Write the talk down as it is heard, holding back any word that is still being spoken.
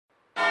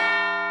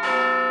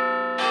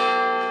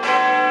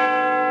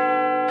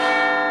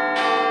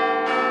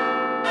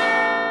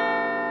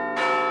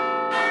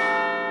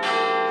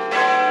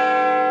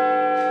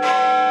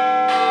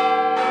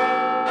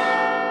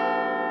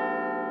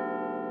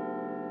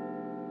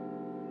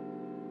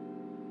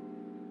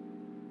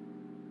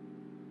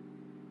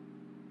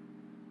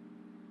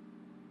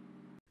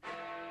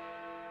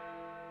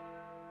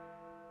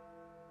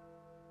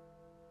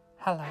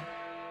Hello,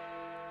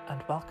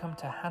 and welcome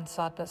to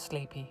Hansard but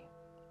Sleepy,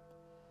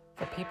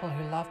 for people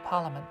who love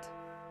Parliament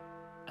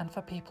and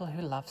for people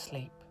who love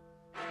sleep.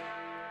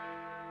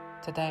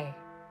 Today,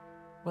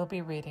 we'll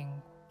be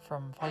reading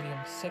from volume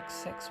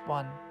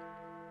 661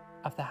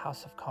 of the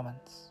House of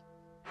Commons.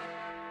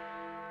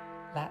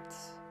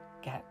 Let's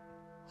get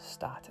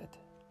started.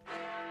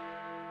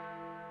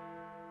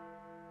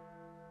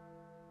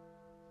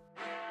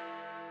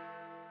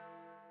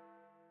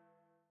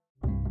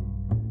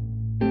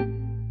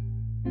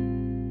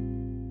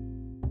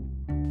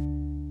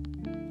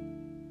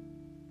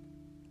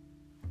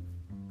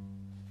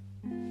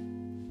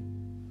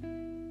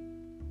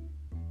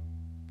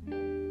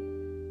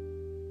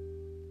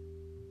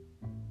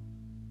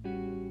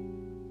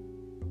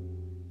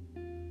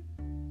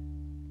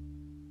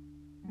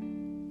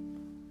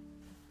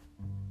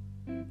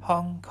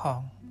 Hong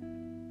Kong,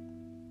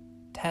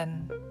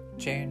 10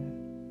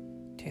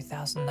 June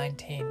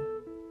 2019,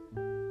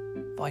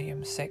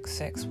 Volume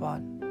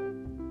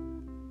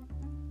 661,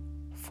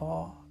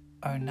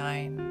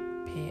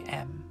 4:09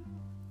 p.m.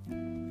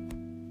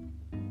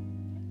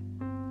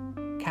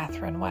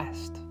 Catherine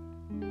West,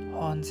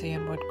 Hornsey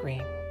and Wood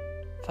Green,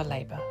 for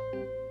Labour.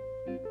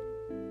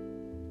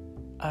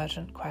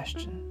 Urgent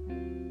question.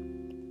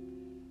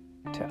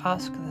 To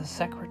ask the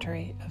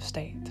Secretary of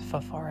State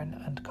for Foreign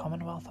and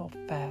Commonwealth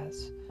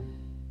Affairs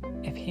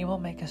if he will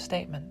make a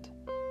statement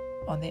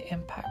on the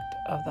impact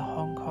of the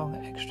Hong Kong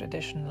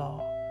extradition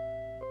law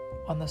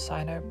on the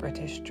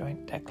Sino-British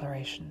Joint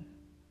Declaration.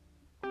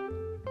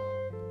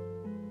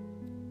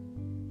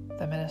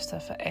 The Minister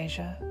for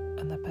Asia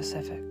and the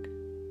Pacific,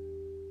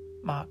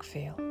 Mark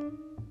Field.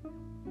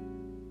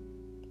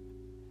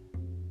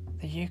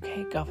 The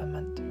UK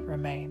government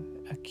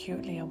remain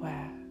acutely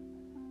aware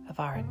of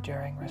our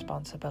enduring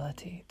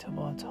responsibility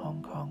towards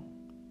Hong Kong.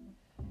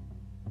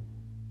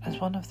 As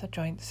one of the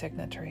joint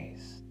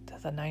signatories to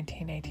the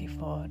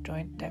 1984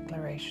 Joint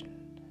Declaration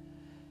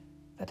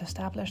that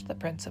established the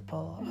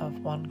principle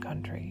of one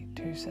country,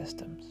 two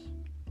systems.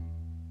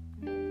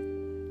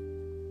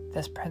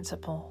 This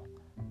principle,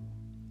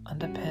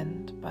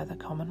 underpinned by the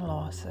common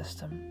law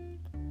system,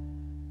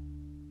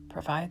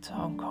 provides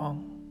Hong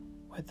Kong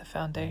with the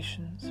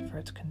foundations for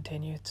its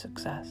continued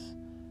success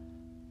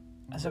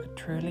as a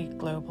truly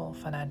global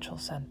financial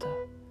center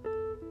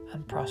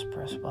and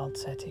prosperous world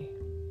city.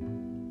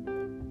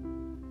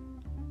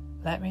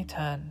 Let me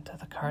turn to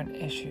the current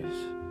issues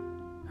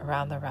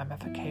around the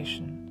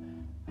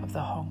ramification of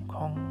the Hong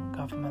Kong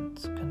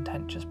government's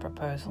contentious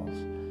proposals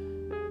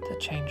to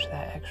change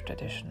their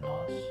extradition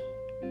laws.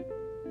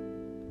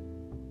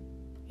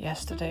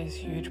 Yesterday's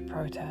huge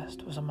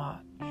protest was a march,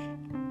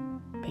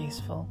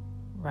 peaceful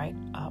right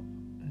up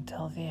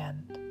until the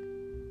end,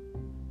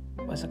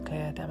 was a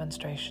clear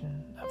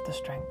demonstration of the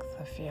strength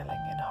of feeling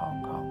in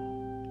Hong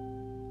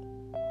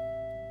Kong.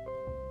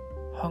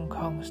 Hong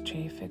Kong's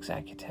chief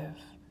executive,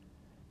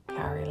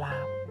 Carrie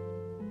Lam,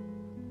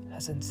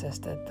 has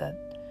insisted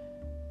that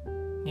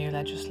new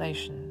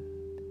legislation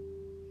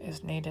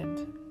is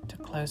needed to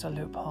close a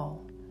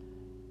loophole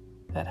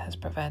that has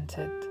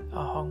prevented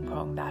a Hong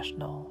Kong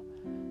national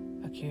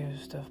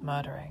accused of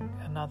murdering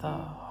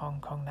another Hong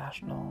Kong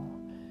national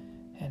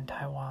in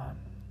Taiwan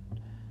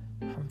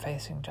from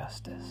facing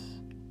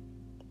justice.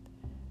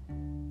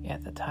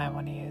 Yet the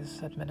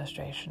Taiwanese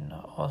administration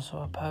also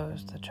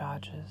opposed the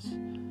charges,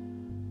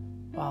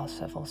 while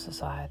civil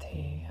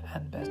society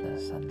and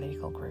business and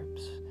legal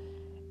groups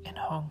in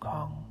Hong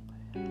Kong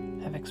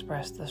have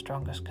expressed the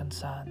strongest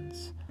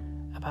concerns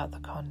about the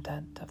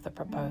content of the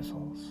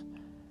proposals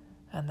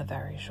and the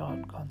very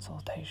short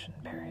consultation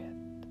period.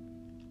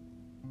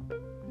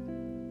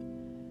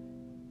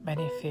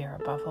 Many fear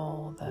above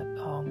all that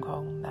Hong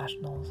Kong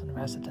nationals and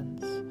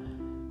residents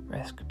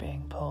risk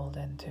being pulled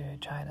into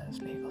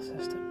China's legal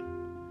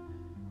system,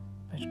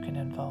 which can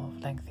involve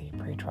lengthy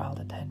pretrial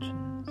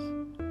detentions,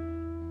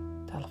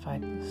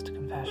 televised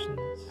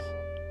confessions,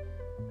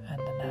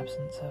 and an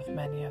absence of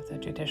many of the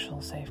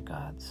judicial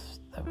safeguards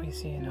that we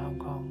see in Hong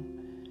Kong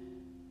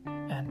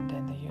and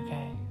in the UK.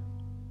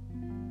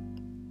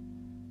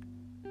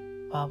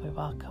 While we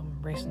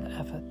welcome recent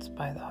efforts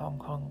by the Hong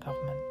Kong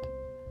government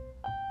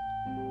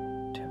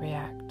to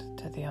react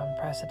to the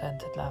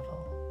unprecedented level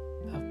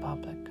of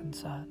public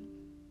concern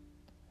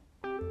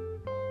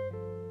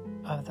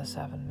of the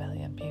 7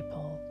 million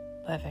people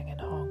living in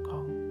Hong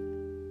Kong,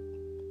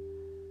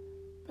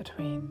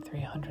 between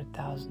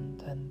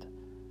 300,000 and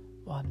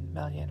 1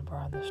 million were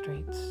on the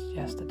streets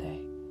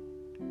yesterday.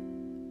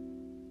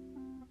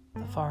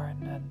 The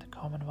Foreign and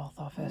Commonwealth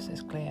Office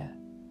is clear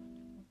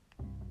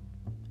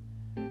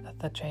that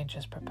the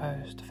changes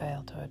proposed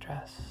fail to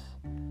address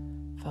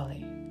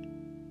fully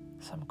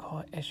some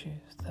core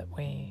issues that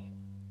we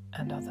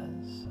and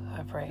others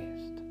have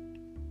raised.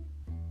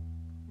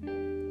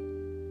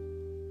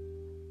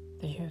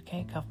 The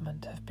UK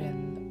government have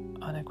been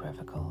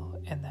unequivocal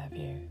in their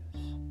views.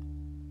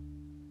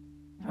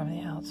 From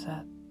the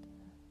outset,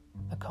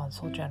 the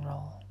Consul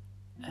General,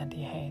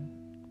 Andy Hayne,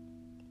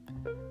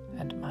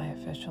 and my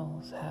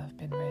officials have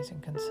been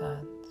raising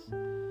concerns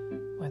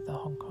with the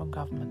Hong Kong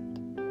government,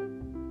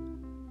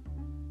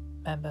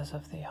 members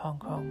of the Hong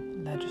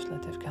Kong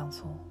Legislative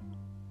Council,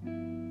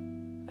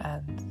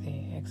 and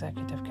the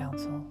Executive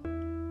Council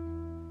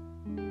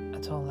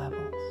at all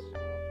levels.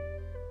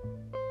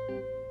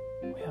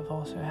 We have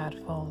also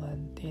had full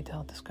and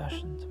detailed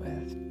discussions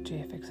with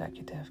Chief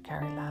Executive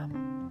Carrie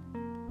Lam,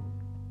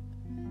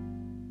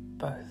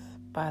 both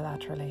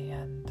bilaterally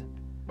and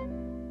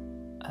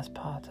as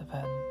part of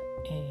an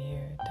EU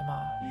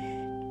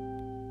démarche.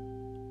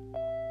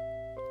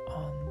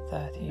 On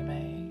 30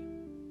 May,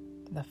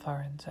 the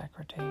Foreign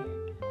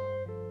Secretary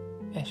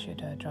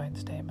issued a joint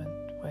statement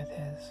with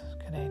his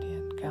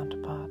Canadian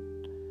counterpart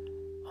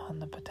on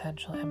the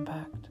potential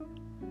impact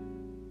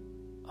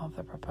of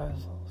the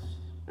proposals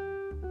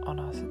on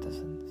our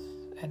citizens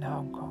in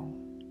Hong Kong,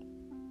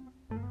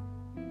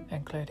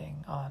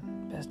 including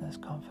on business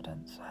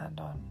confidence and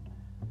on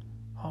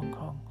Hong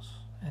Kong's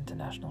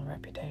international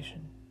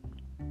reputation.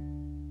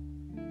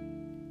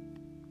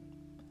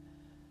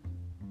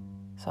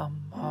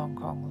 Some Hong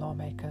Kong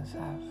lawmakers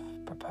have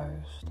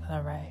proposed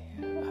an array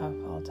of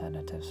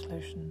alternative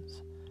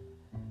solutions,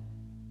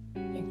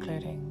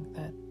 including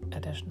that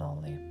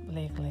additional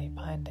legally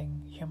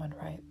binding human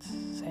rights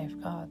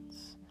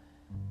safeguards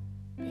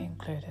be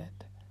included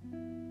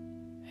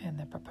in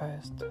the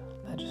proposed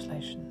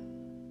legislation.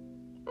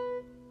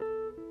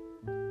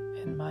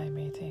 In my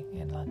meeting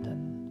in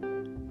London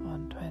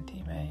on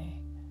 20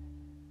 May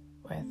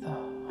with the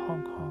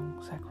Hong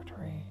Kong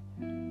Secretary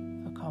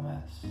for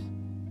Commerce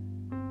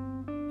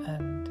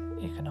and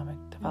Economic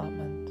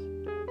Development,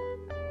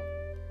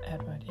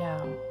 Edward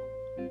Yao,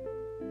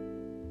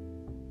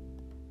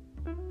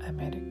 I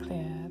made it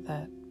clear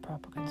that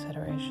proper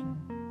consideration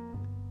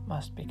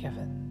must be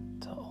given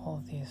to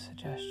all these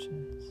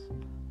suggestions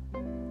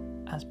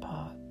as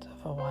part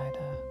of a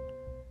wider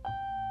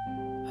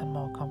and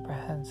more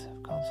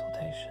comprehensive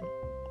consultation.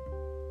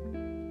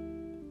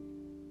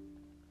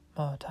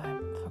 More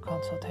time for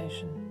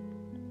consultation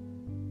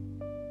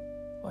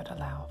would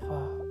allow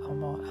for a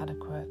more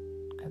adequate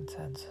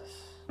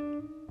consensus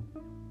to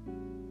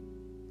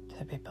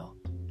be built.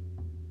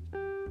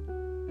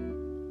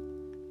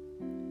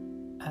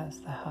 As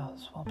the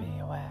House will be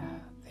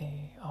aware,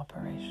 the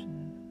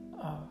operation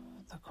of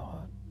the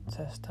court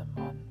system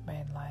on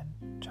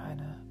mainland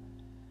China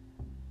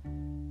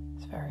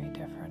is very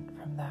different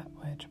from that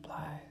which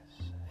applies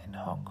in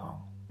Hong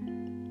Kong.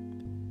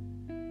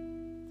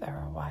 There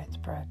are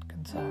widespread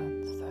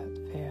concerns that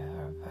fear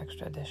of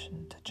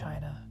extradition to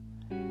China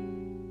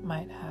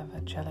might have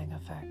a chilling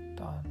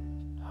effect on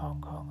Hong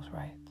Kong's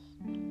rights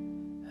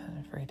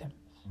and freedoms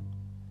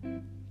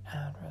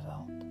and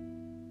result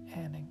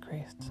in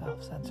increased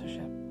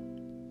self-censorship.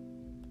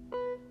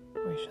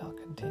 We shall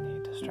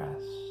continue to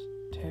stress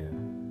to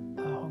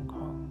the Hong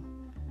Kong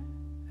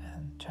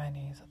and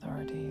Chinese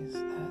authorities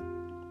that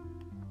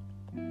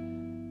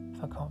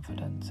for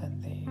confidence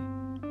in the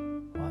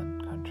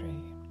one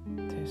country,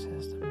 two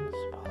systems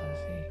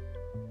policy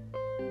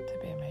to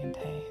be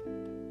maintained,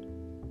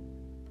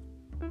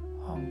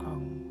 Hong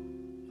Kong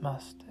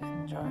must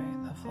enjoy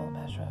the full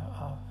measure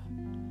of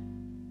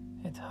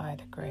its high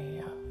degree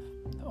of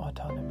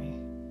autonomy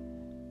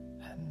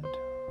and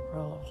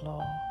rule of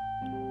law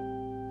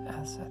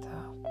as set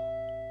out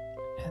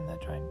in the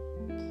Joint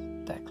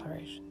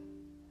Declaration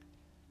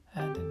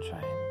and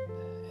enshrined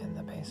in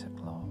the Basic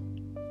Law.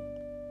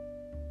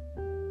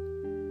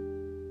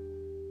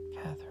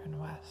 Catherine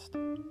West.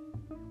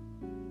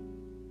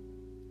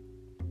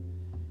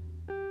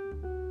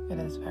 It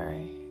is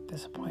very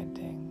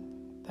disappointing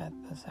that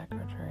the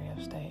Secretary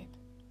of State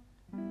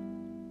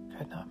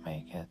could not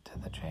make it to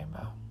the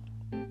chamber.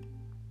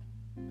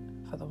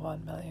 For the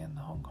 1 million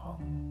Hong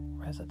Kong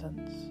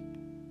residents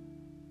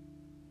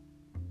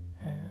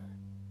who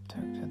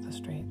took to the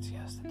streets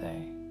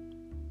yesterday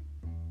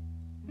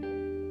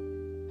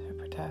to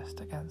protest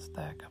against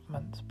their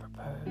government's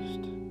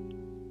proposed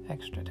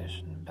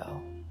extradition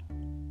bill.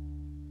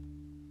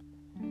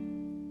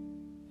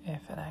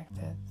 If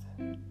enacted,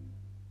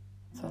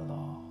 the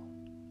law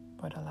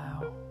would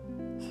allow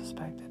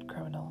suspected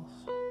criminals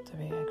to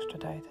be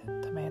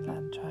extradited to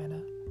mainland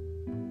China,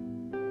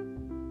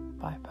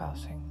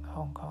 bypassing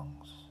Hong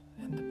Kong's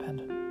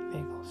independent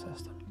legal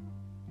system.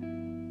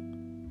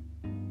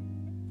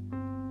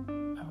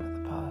 Over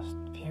the past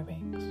few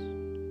weeks,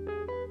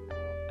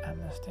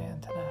 Amnesty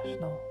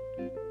International,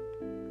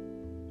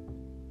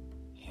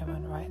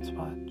 Human Rights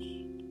Watch,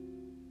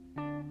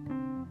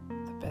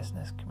 the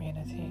business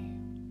community,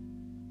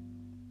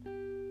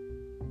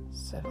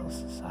 civil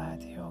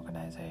society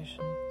organizations,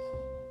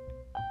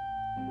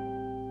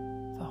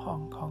 the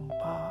Hong Kong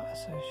Bar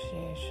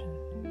Association,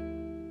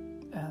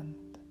 and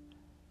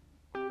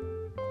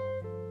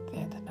the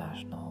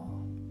International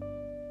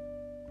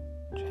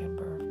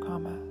Chamber of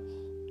Commerce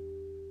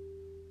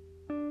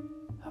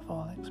have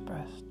all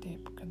expressed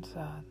deep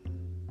concern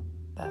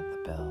that the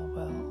bill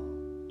will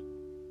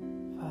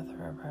further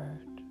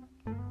erode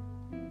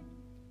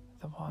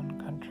the one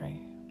country,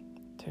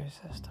 two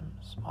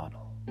systems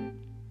model.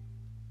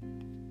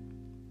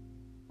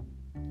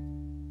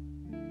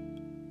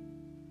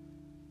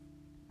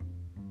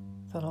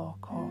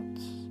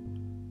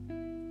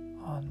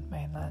 in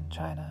mainland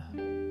China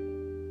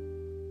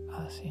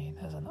are seen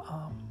as an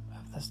arm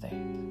of the state.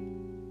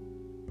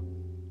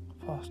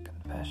 Forced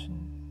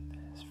confession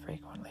is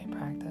frequently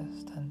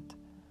practiced, and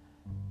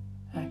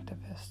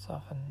activists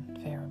often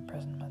fear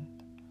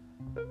imprisonment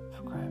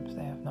for crimes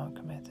they have not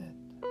committed.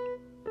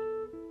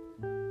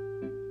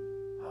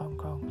 Hong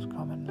Kong's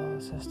common law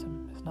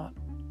system is not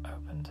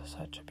open to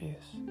such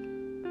abuse,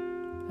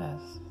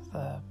 as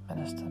the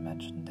minister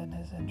mentioned in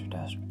his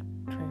introductory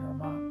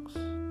remarks,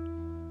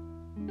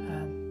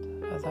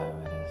 and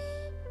although it is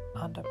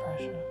under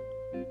pressure,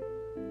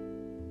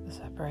 the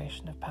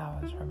separation of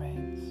powers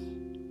remains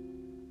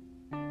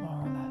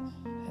more or less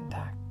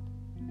intact.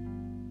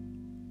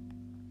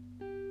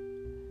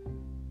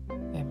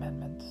 The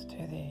amendments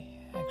to the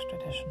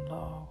extradition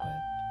law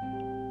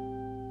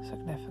would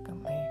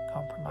significantly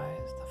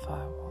compromise the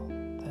firewall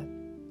that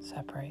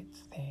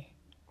separates the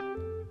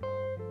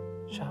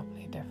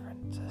sharply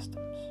different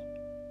systems.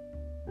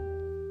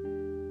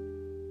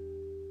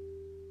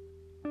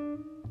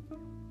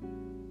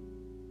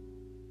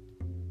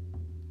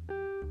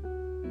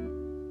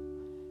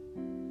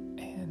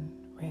 In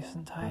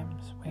recent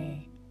times,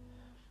 we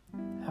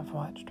have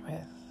watched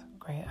with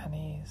great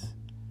unease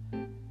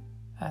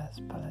as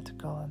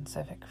political and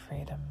civic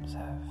freedoms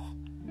have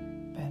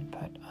been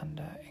put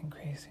under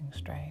increasing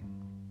strain.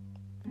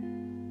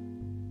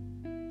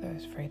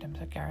 Those freedoms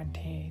are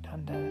guaranteed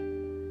under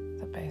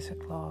the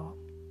Basic Law,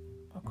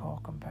 a core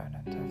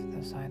component of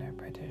the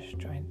Sino-British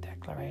Joint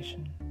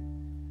Declaration.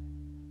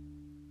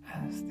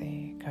 As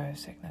the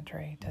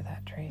co-signatory to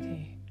that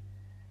treaty,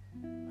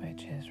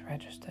 which is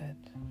registered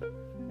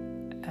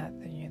at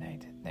the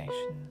United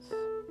Nations,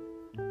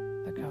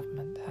 the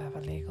government have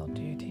a legal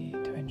duty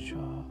to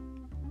ensure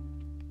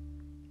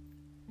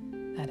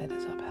that it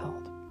is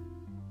upheld.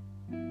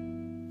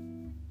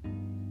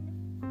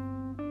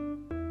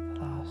 The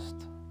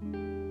last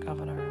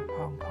governor of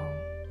Hong Kong,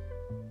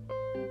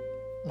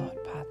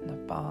 Lord Patton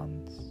of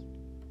Barnes,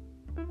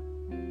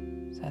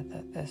 said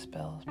that this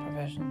bill's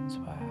provisions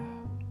were,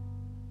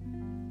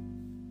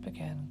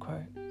 begin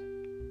quote,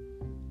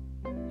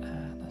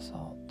 an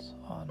assault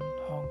on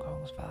Hong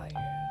Kong's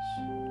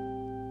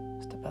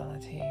values,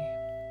 stability,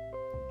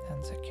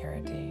 and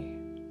security.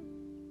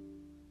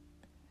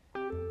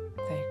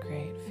 They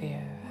create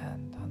fear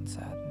and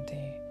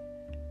uncertainty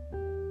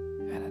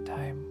at a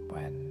time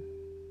when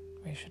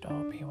we should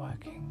all be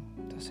working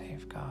to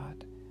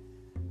safeguard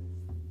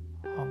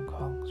Hong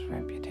Kong's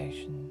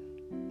reputation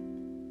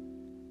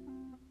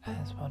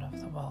as one of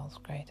the world's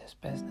greatest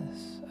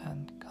business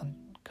and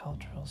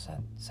cultural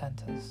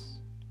centers.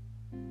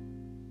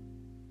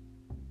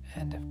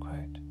 End of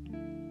quote.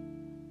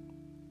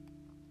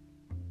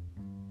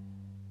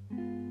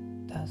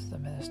 Does the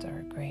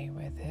minister agree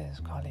with his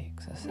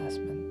colleague's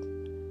assessment,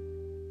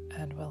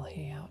 and will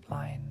he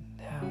outline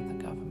how the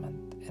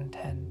government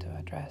intend to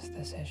address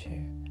this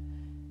issue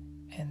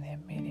in the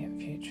immediate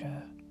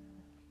future,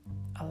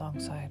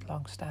 alongside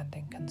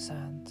long-standing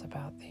concerns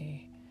about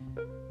the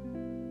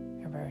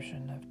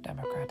erosion of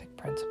democratic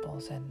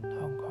principles in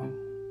Hong Kong?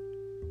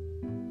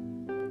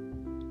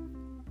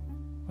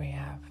 We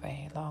have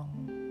a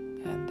long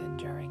and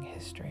enduring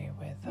history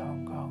with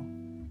Hong Kong,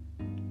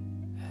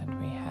 and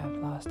we have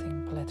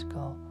lasting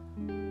political,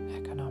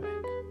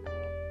 economic,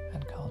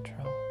 and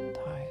cultural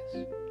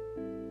ties.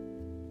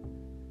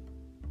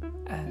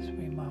 As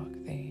we mark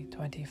the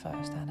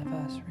 21st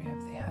anniversary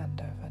of the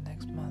handover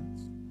next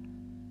month,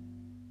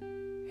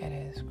 it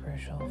is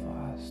crucial for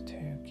us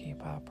to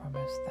keep our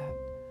promise that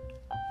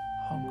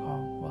Hong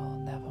Kong will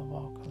never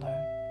walk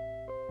alone.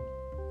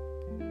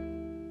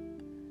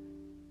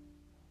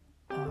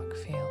 Mark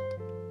Field.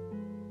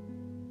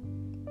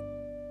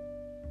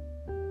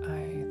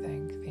 I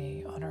thank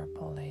the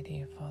Honourable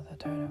Lady for the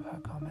tone of her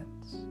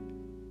comments.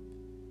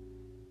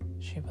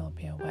 She will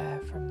be aware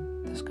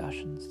from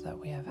discussions that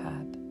we have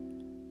had,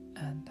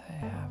 and I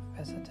have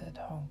visited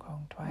Hong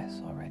Kong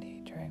twice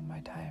already during my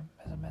time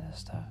as a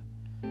minister,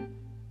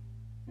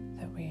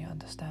 that we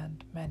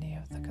understand many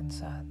of the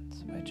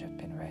concerns which have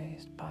been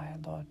raised by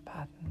Lord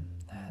Patton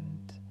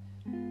and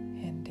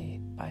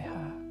indeed by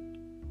her.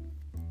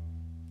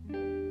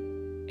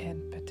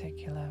 In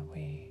particular,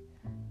 we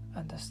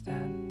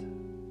understand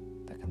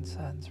the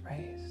concerns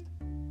raised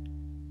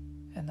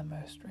in the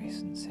most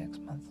recent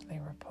 6-monthly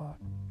report.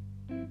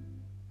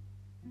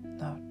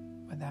 Not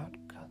without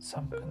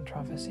some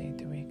controversy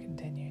do we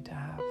continue to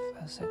have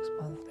a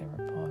 6-monthly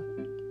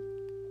report,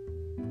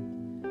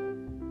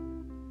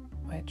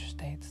 which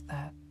states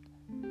that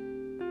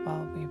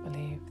while we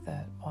believe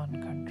that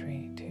one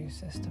country, two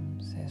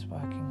systems is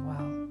working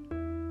well,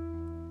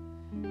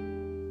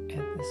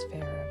 in the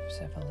sphere of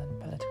civil and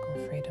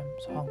political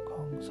freedoms, Hong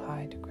Kong's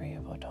high degree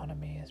of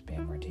autonomy is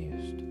being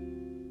reduced.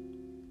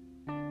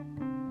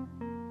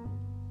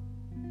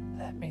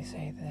 Let me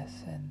say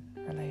this in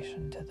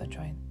relation to the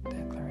joint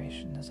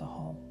declaration as a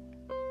whole.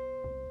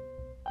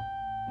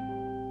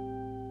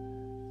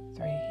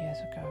 3 years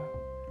ago,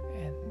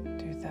 in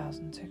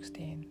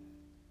 2016,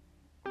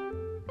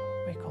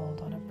 we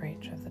called on a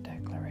breach of the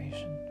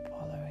declaration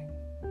following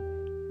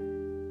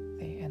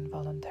the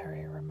involuntary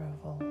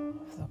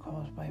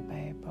Causeway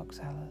Bay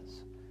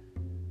booksellers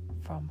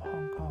from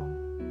Hong Kong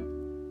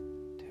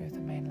to the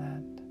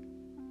mainland.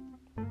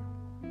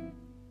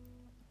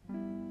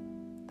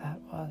 That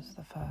was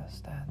the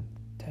first and,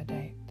 to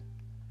date,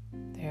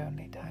 the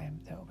only time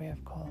that we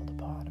have called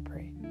upon a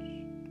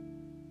breach.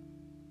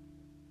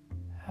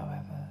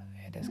 However,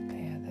 it is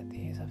clear that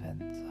these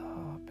events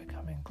are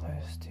becoming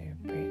close to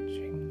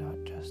breaching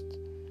not just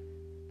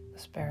the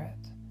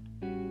spirit,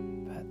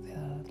 but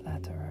the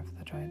letter of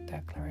the joint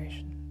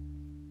declaration.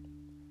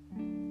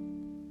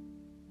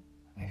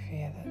 I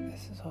fear that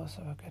this is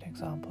also a good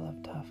example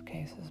of tough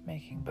cases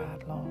making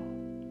bad law.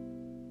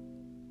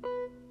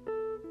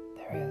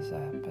 There is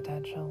a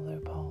potential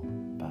loophole,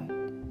 but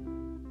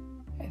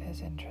it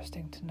is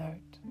interesting to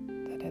note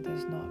that it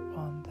is not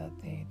one that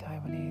the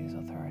Taiwanese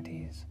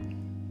authorities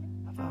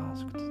have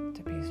asked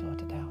to be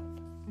sorted out.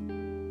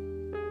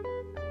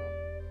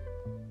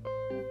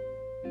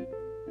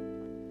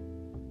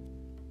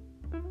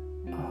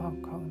 A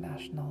Hong Kong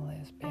national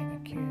is being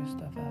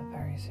accused of a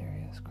very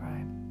serious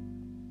crime,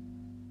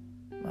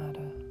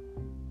 murder,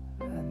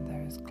 and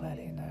there is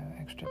clearly no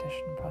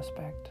extradition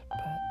prospect,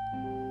 but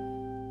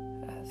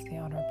as the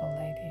Honourable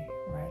Lady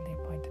rightly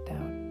pointed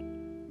out,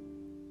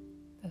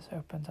 this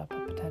opens up a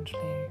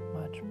potentially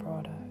much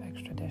broader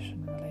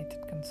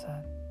extradition-related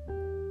concern.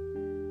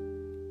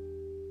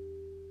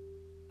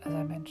 As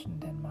I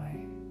mentioned in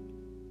my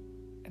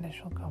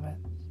initial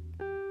comments,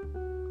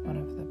 one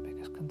of the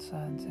biggest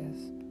concerns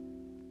is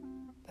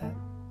that,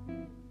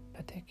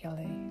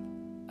 particularly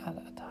at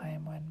a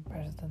time when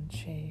President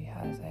Xi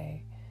has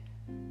a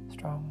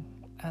strong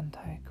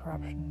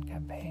anti-corruption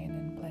campaign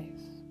in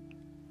place,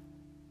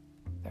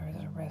 there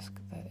is a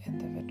risk that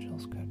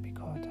individuals could be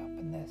caught up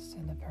in this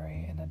in a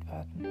very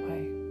inadvertent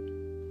way.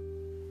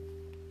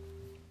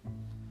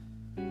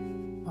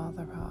 While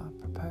there are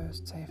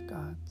proposed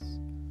safeguards,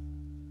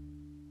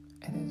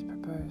 it is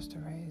proposed to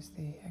raise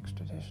the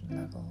extradition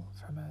level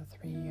from a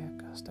 3-year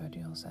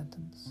custodial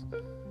sentence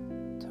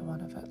to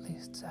one of at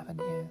least 7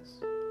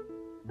 years.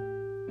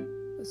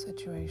 The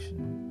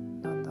situation,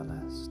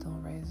 nonetheless, still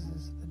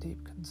raises the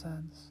deep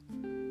concerns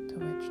to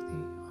which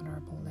the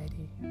Honourable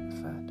Lady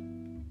referred.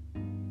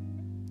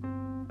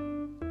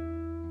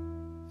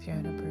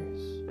 Fiona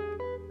Bruce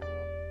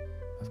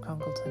of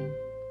Congleton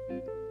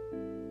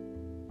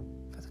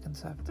for the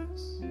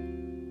Conservatives.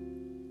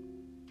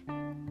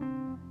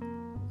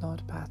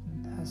 Lord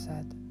Patten has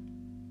said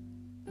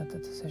that the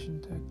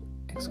decision to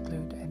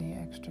exclude any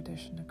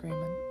extradition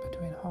agreement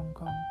between Hong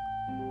Kong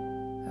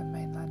and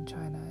mainland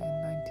China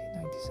in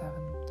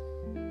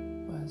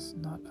 1997 was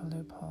not a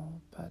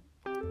loophole, but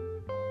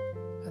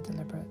a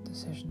deliberate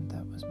decision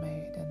that was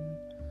made in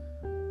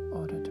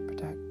order to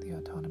protect the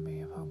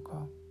autonomy of Hong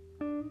Kong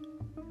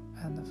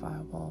and the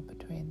firewall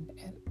between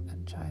it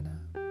and China.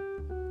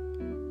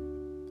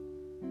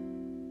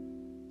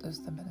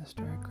 Does the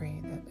Minister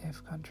agree that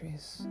if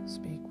countries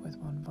speak with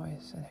one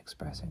voice in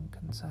expressing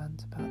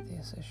concerns about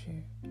this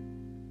issue,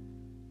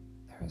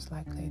 there is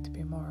likely to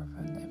be more of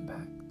an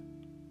impact?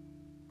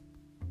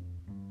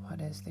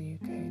 What is the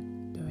UK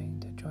doing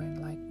to join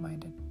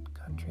like-minded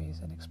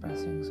countries in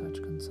expressing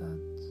such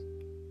concerns?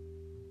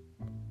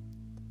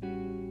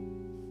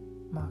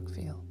 Mark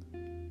Field.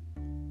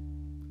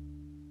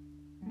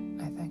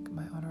 I thank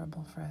my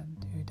honourable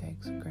friend who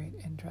takes a great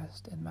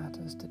interest in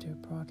matters to do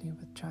broadly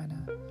with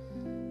China,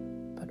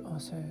 but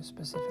also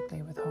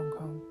specifically with Hong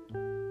Kong,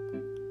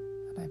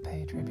 and I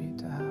pay tribute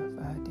to her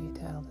for her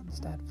detailed and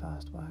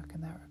steadfast work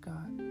in that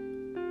regard.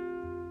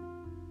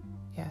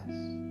 Yes,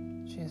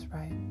 she is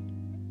right.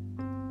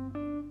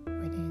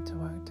 We need to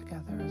work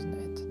together as an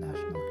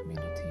international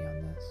community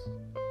on this.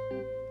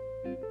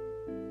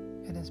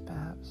 It is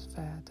perhaps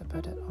fair to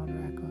put it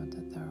on record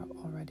that there are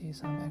already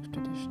some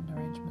extradition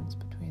arrangements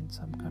between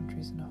some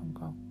countries in Hong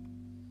Kong.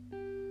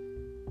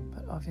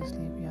 But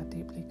obviously we are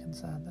deeply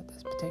concerned that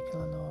this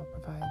particular law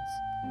provides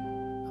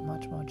a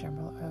much more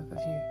general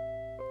overview,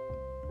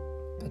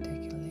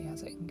 particularly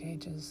as it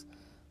engages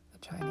the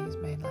Chinese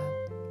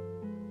mainland.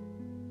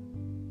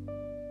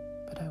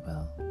 But I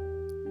will,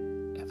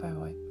 if I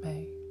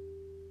may,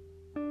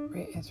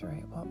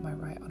 reiterate what my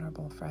right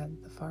honourable friend,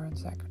 the Foreign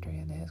Secretary,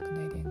 and his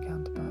Canadian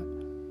counterpart,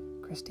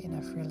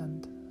 Christina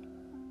Freeland,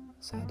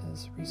 said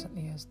as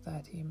recently as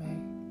 30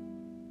 May.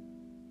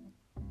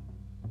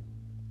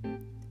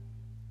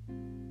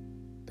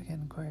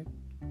 Begin quote.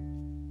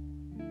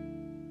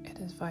 It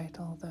is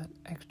vital that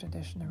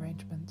extradition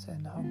arrangements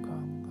in Hong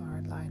Kong are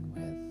in line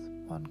with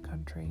one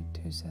country,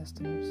 two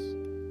systems,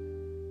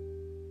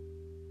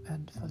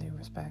 and fully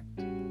respect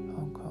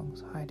Hong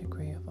Kong's high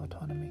degree of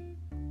autonomy.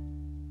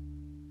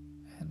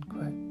 End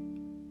quote.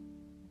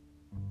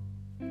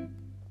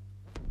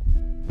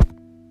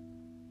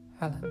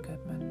 Helen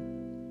Goodman,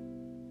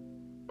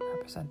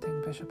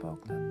 representing Bishop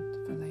Auckland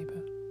for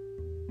Labour.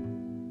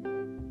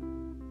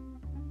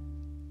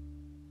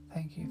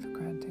 Thank you for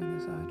granting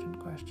this urgent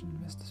question,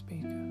 Mr.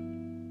 Speaker.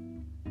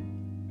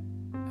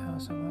 I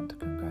also want to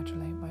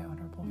congratulate my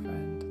honourable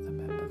friend, the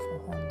member for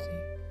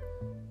Hornsey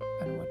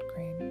and Wood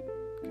Green,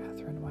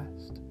 Catherine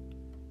West,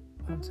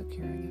 on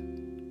securing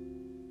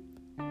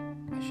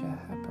share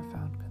a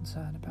profound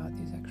concern about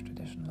these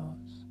extradition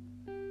laws,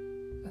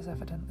 as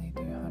evidently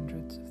do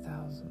hundreds of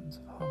thousands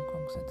of Hong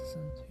Kong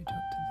citizens who took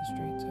to the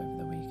streets over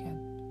the weekend.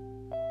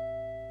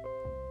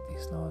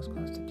 These laws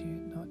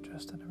constitute not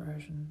just an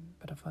erosion,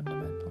 but a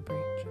fundamental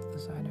breach of the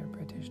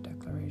Sino-British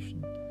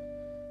Declaration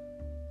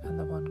and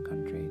the one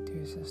country,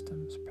 two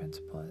systems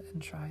principle it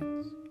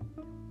enshrines.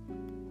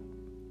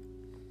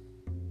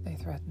 They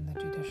threaten the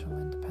judicial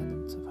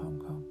independence of Hong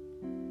Kong.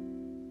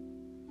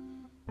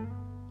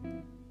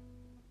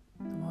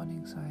 The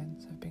warning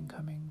signs have been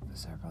coming for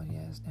several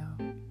years now.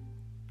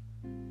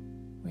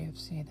 We have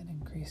seen an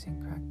increasing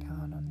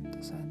crackdown on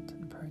dissent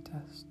and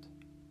protest.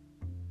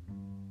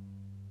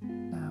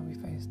 Now we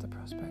face the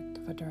prospect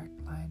of a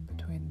direct line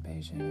between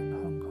Beijing and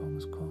Hong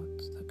Kong's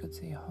courts that could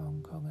see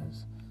Hong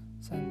Kongers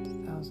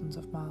sent thousands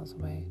of miles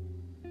away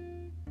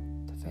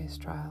to face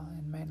trial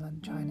in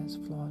mainland China's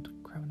flawed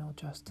criminal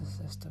justice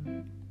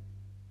system.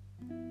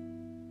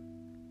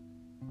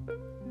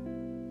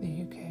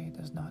 The UK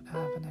does not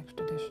have an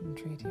extradition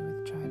treaty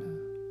with China,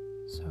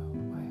 so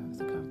why have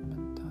the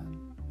government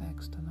done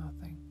next to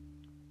nothing?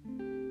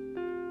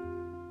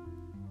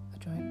 The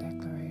Joint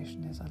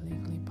Declaration is a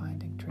legally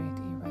binding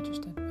treaty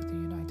registered with the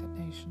United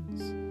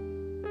Nations,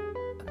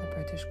 and the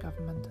British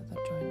government are the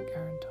joint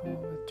guarantor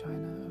with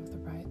China of the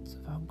rights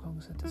of Hong Kong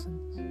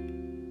citizens.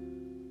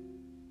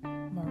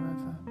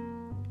 Moreover,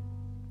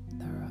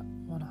 there are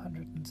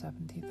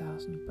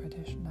 170,000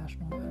 British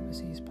national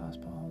overseas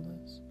passport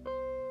holders,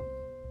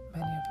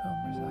 many of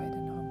whom reside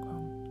in Hong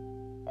Kong.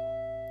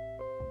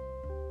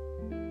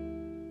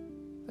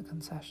 The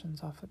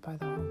concessions offered by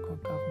the Hong Kong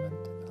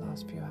government in the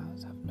last few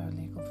hours have no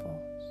legal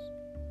force.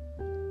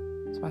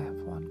 So I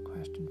have one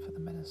question for the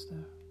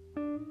Minister.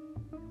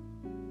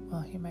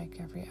 Will he make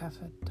every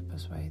effort to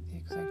persuade the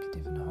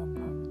executive in Hong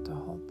Kong to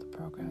halt the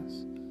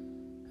progress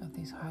of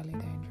these highly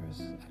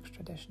dangerous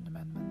extradition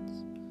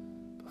amendments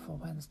before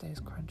Wednesday's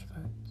crunch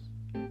votes?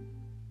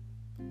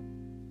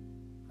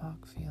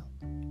 Mark Field.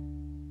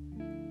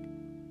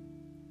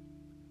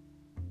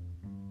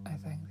 I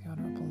thank the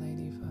Honourable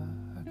Lady for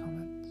her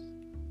comments,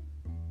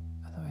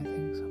 although I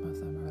think some of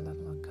them are a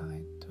little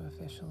unkind to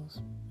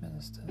officials,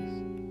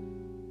 ministers,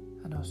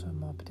 and also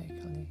more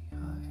particularly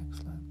our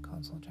excellent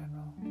Consul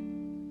General,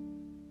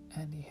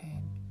 Andy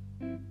Hain,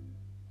 who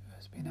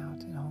has been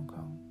out in Hong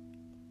Kong,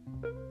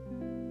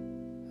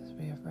 as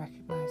we have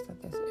recognized that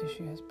this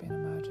issue has been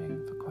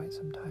emerging for quite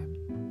some time.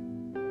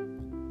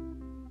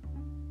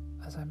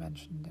 As I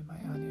mentioned in my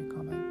earlier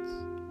comments,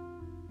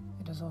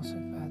 it is also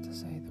fair to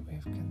say that we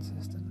have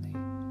consistently,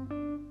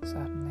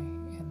 certainly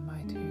in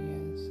my 2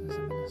 years as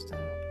a minister,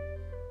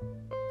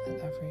 and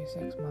every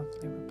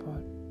 6-monthly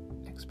report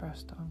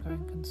expressed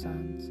ongoing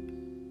concerns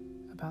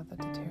about the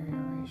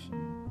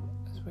deterioration,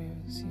 as we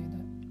have seen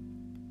it,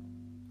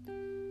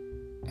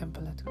 in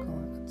political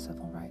and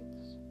civil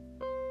rights.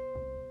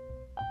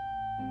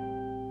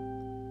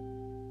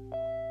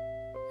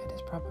 It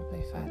is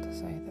probably fair to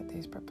say that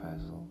these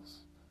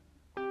proposals,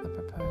 the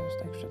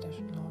proposed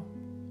extradition law,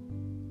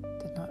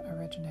 did not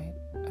originate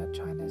at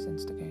China's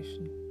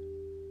instigation,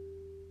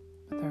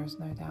 but there is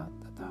no doubt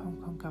that the Hong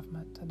Kong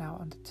government are now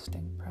under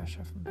distinct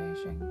pressure from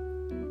Beijing.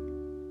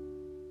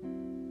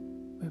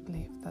 We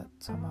believe that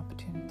some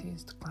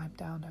opportunities to climb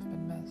down have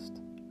been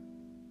missed,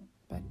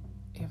 but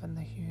even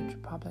the huge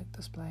public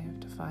display of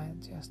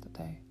defiance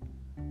yesterday,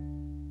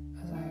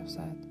 as I have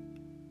said,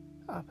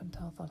 up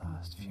until the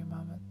last few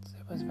moments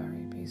it was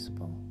very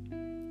peaceable,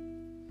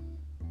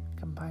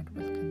 combined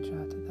with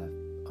concerted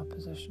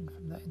opposition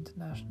from the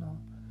international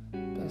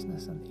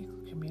business and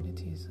legal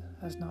communities,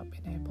 has not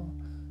been able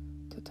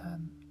to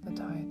turn the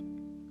tide.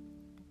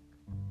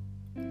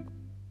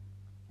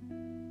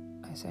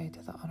 I say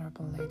to the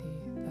Honourable Lady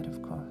that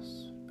of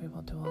course we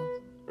will do all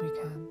we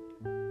can.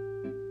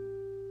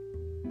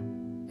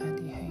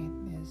 Andy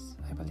Hain is,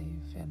 I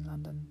believe, in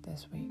London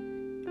this week,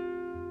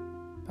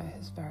 but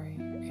his very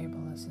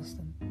able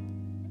assistant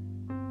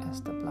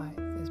Esther Blythe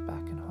is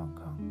back in Hong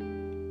Kong,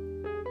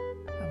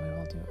 and we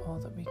will do all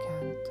that we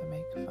can to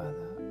make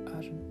further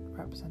urgent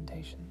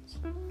representations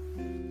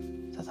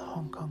to the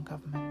Hong Kong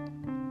government.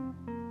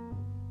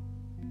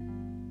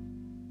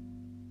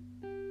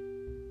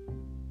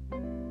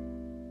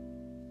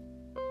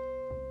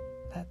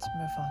 Let's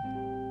move on.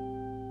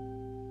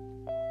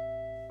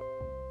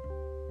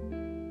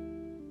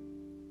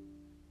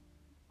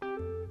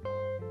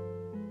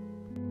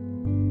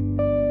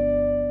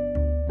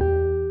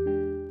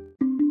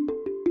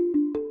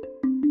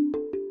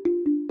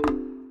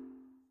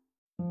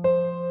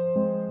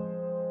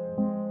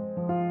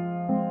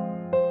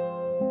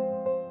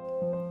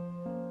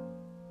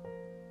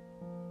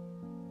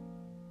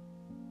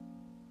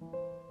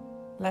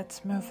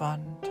 Let's move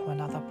on to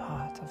another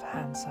part of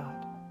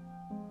Hansard.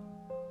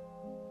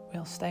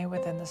 We'll stay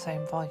within the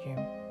same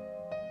volume,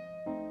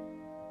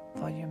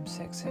 volume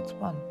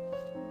 661.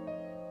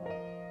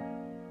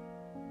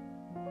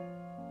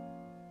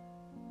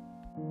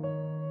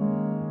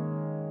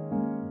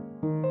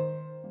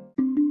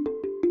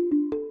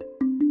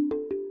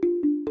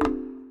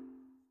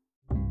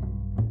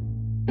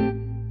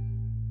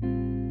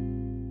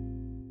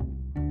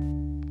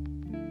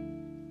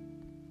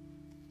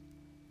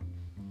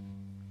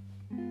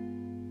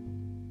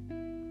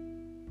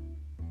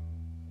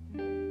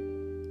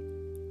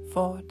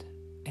 Ford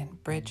in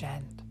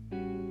Bridgend,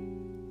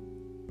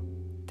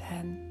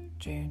 10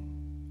 June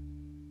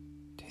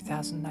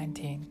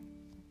 2019,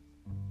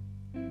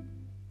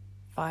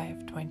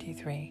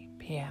 5:23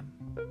 p.m.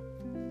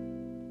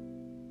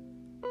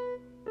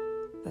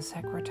 The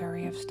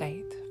Secretary of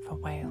State for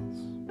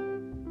Wales,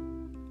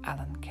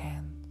 Alan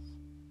Cairns.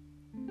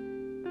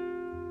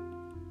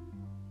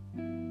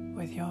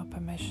 With your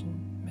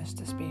permission,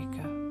 Mr.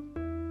 Speaker,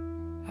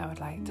 I would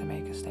like to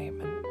make a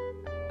statement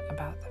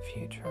about the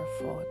future of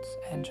Ford's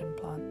engine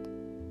plant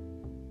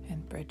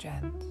in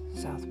Bridgend,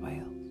 South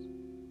Wales.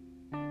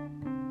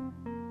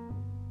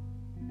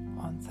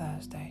 On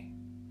Thursday,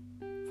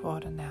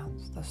 Ford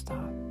announced the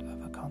start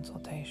of a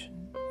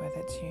consultation with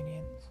its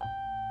unions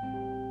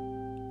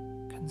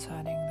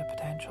concerning the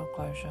potential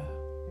closure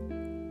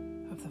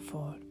of the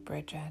Ford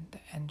Bridgend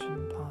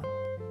engine plant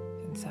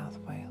in South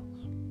Wales.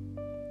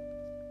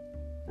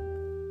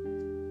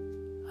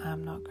 I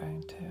am not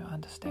going to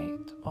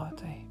understate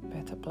what a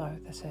bitter blow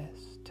this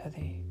is to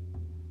the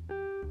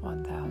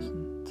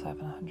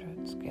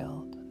 1,700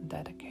 skilled and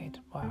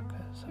dedicated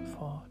workers of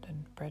Ford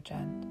in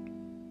Bridgend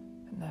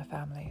and their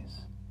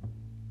families,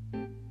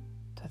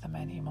 to the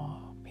many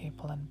more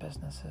people and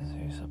businesses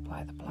who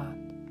supply the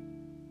plant,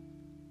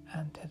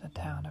 and to the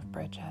town of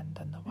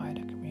Bridgend and the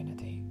wider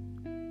community.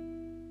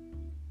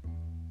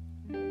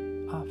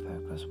 Our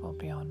focus will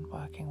be on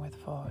working with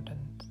Ford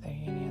and the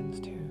unions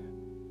to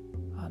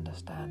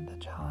understand the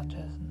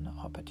challenges and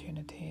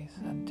opportunities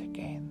and to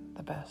gain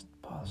the best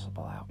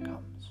possible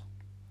outcomes.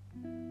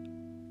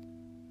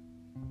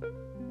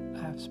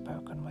 I have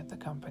spoken with the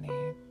company,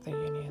 the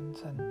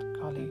unions, and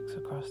colleagues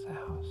across the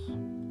House.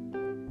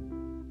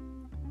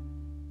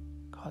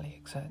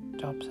 Colleagues at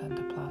Job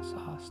Centre Plus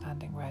are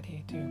standing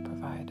ready to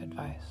provide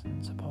advice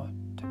and support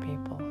to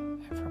people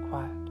if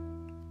required.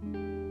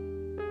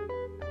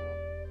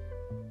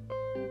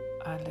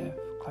 I live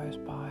close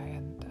by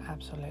and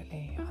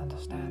absolutely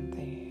understand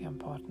the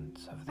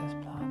importance of this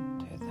plant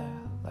to the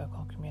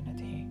local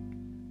community.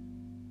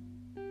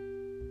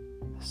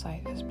 The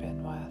site has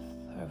been worth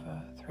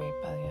over £3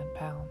 billion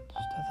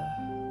to the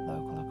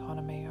local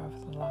economy over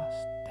the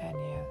last 10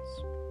 years.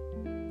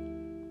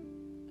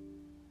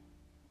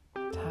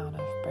 The town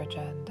of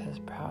Bridgend has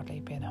proudly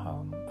been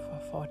home for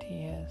 40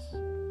 years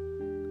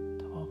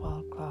to a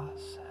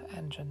world-class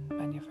engine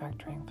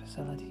manufacturing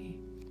facility.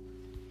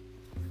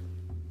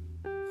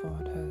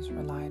 Ford has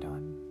relied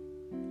on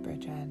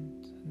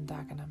Bridgend and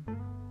Dagenham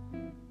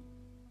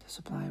to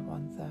supply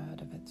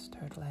 1/3 of its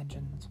total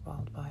engines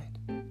worldwide,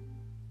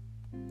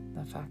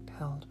 a fact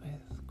held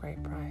with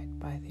great pride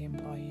by the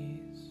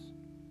employees.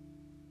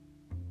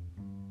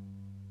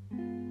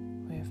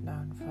 We have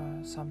known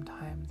for some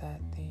time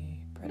that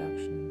the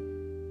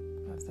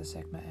production of the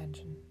Sigma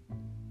engine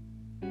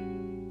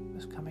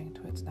was coming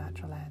to its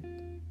natural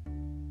end,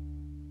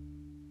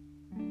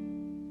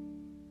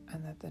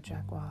 and that the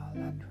Jaguar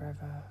Land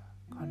Rover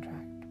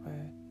contract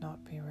would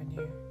not be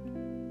renewed.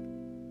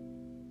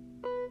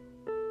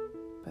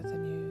 But the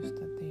news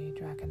that the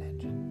Dragon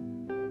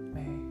engine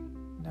may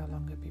no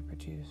longer be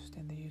produced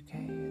in the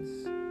UK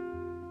is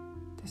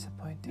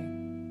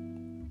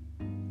disappointing,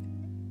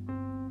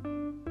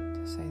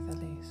 to say the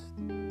least.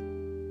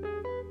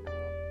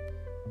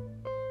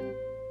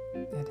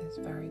 It is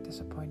very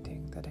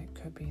disappointing that it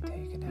could be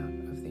taken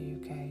out of the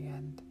UK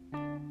and,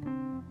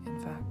 in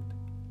fact,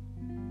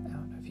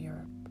 out of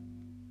Europe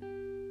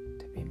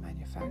to be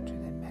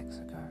manufactured in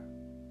Mexico.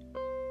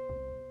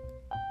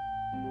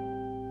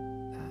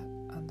 That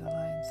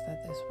underlines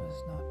that this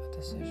was not a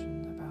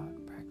decision about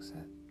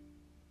Brexit.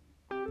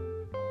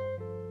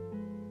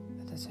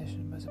 The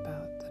decision was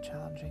about the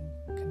challenging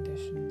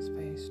conditions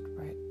faced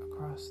right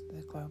across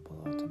the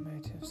global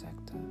automotive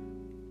sector.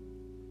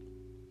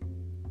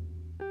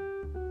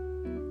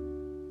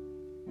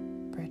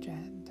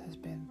 Bridgend has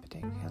been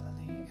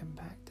particularly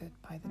impacted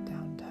by the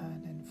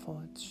downturn in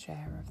Ford's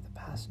share of the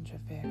passenger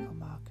vehicle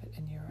market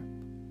in Europe,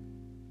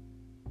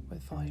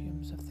 with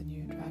volumes of the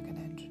new Dragon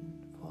engine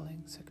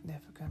falling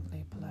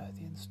significantly below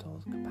the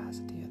installed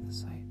capacity at the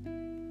site.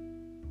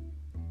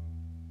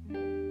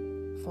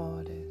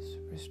 Ford is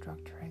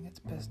restructuring its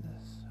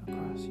business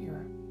across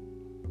Europe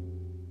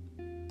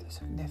to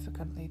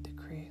significantly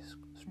decrease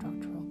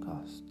structural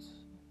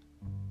costs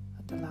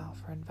and allow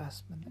for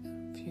investment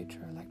in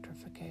future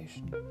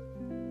electrification.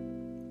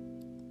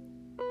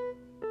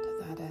 To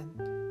that end,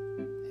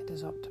 it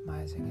is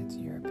optimizing its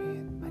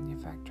European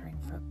manufacturing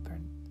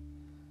footprint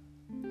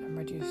and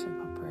reducing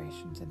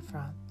operations in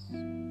France,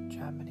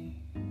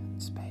 Germany,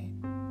 and Spain.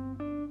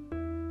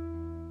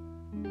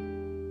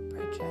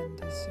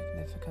 Bridgend is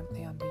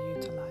significantly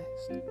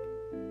underutilized,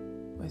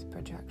 with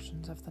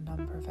projections of the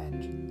number of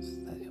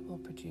engines that it will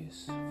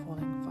produce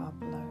falling far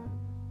below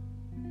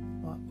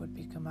what would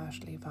be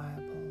commercially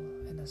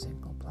viable in a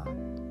single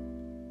plant.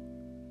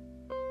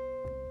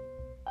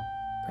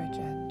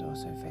 Bridgend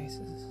also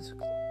faces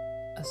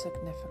a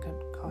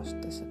significant cost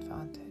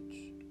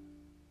disadvantage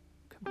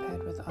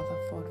compared with other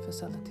Ford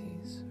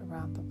facilities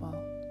around the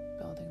world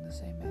building the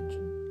same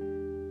engine.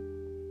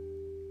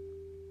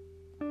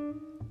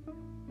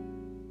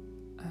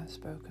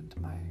 spoken to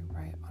my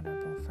right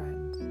honourable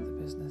friends, the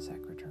Business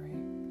Secretary,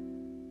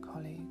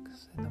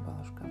 colleagues in the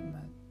Welsh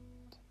Government,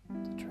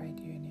 the trade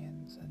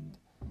unions and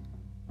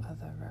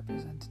other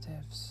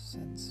representatives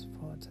since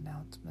Ford's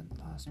announcement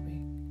last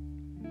week.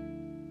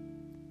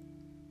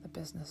 The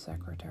Business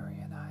Secretary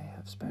and I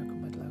have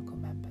spoken with local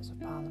members of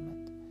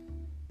Parliament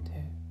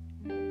too.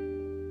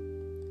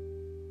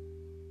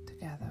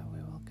 Together we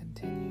will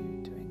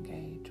continue to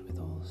engage with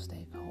all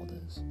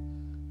stakeholders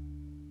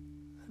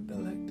and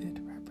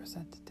elected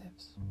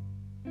representatives.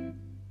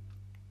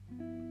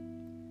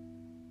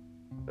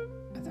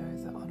 Although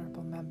the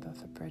Honourable Member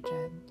for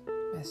Bridgend,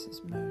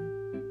 Mrs.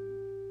 Moon,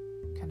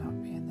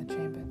 cannot be in the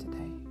chamber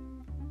today,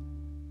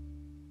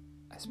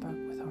 I spoke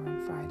with her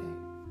on Friday.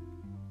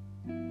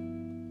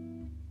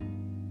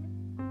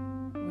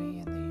 We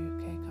in the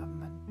UK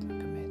government are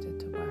committed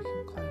to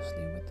working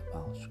closely with the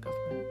Welsh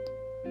government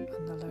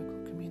and the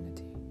local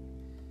community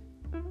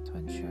to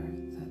ensure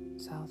that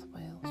South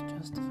Wales'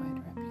 justified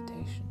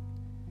reputation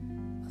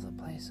as a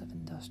place of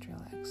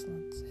industrial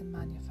excellence in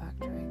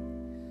manufacturing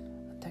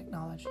and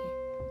technology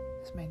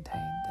is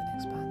maintained and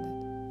expanded.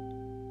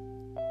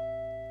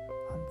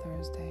 On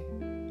Thursday,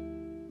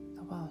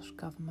 the Welsh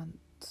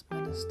Government's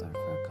Minister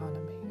for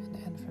Economy and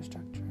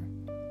Infrastructure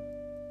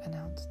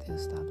announced the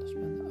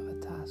establishment of a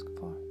task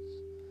force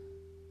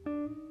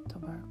to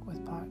work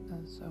with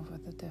partners over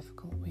the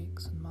difficult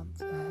weeks and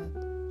months ahead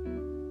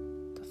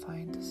to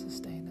find a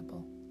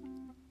sustainable,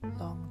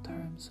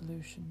 long-term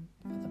solution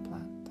for the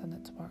plant and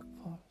its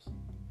workforce.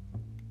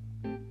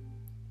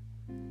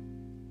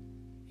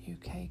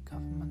 UK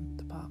government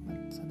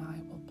departments and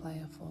I will play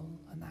a full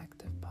and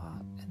active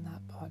part in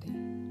that body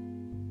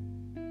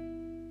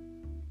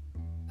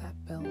that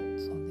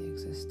builds on the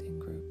existing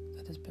group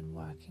that has been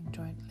working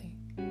jointly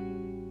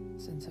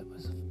since it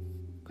was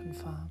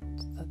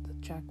confirmed that the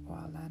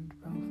Jaguar Land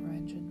Rover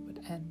engine would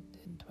end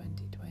in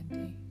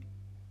 2020.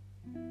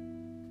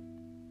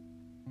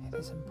 It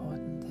is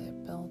important that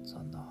it builds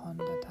on the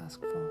Honda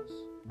Task Force,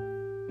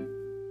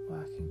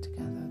 working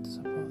together to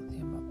support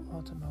the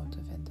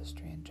automotive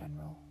industry in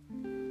general.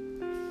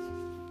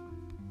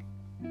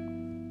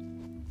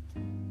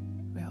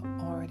 We are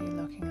already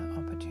looking at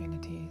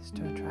opportunities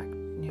to attract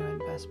new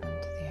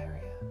investment to the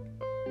area.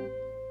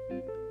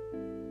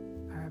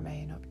 I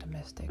remain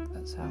optimistic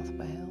that South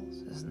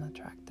Wales is an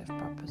attractive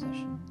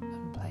proposition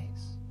and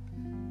place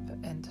for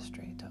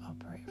industry to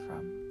operate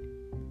from.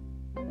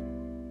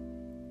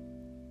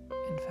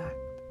 In fact,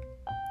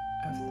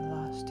 over the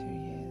last 2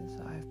 years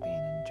I have been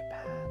in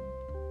Japan,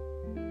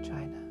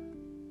 China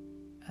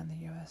and the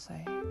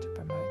USA to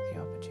promote the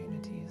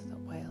opportunities that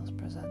Wales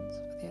presents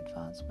for the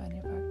advanced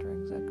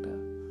manufacturing sector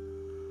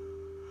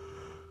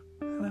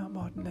and our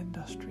modern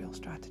industrial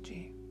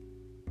strategy.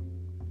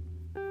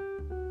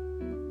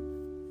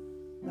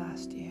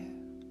 Last year,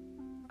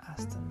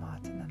 Aston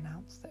Martin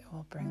announced that it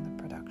will bring the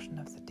production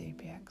of the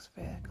DBX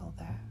vehicle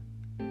there,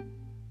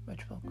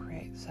 which will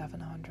create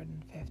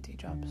 750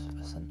 jobs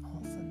for St.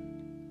 Olthan.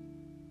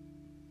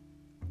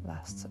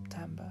 Last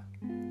September,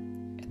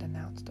 it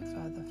announced a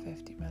further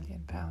 £50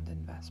 million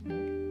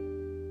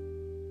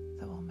investment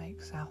that will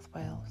make South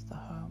Wales the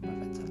home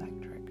of its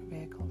electric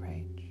vehicle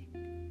range.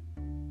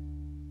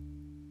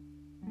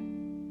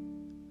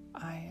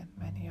 I and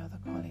many other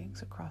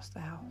colleagues across the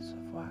House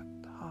have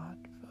worked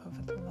hard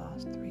over the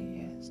last 3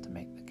 years to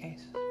make the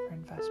case for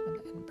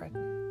investment in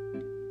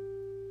Britain.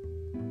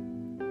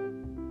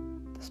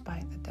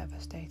 Despite the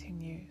devastating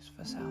news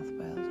for South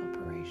Wales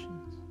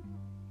operations,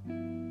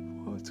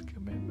 Ford's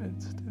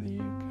commitments to the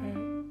UK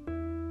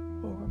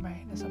will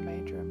remain as a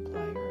major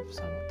employer of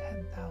some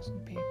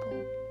 10,000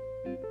 people,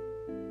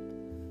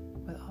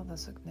 with other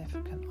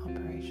significant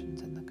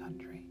operations in the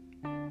country,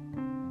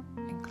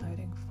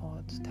 including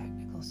Ford's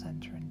technical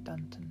centre in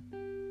Dunton,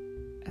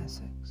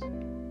 Essex,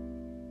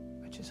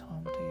 which is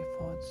home to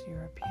Ford's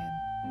European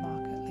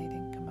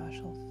market-leading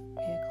commercial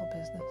vehicle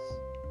business,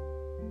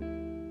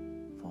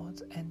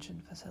 Ford's engine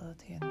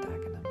facility in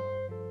Dagenham,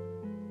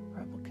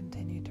 where it will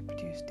continue to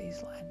produce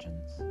diesel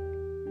engines,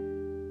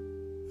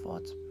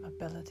 Ford's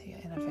Mobility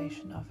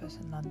Innovation Office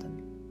in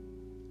London,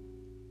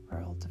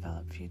 where it will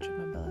develop future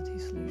mobility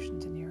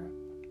solutions in Europe,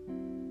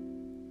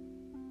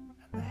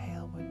 and the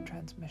Halewood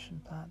transmission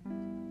plant,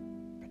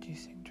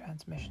 producing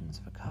transmissions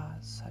for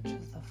cars such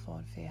as the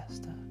Ford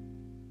Fiesta.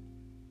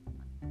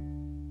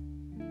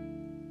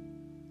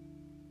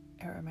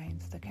 It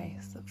remains the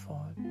case that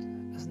Ford,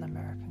 as an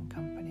American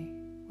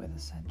company with a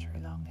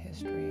century-long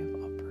history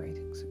of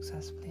operating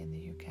successfully in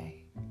the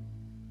UK,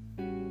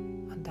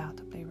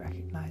 undoubtedly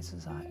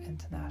recognises our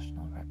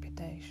international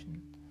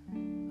reputation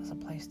as a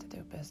place to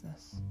do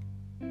business,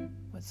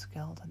 with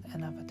skilled and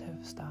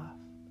innovative staff,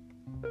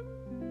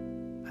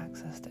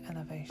 access to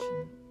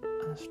innovation,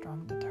 and a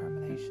strong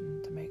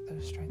determination to make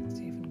those strengths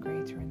even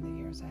greater in the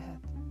years ahead.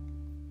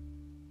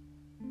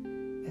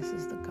 This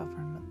is the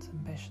government's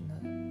ambition,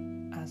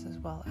 as is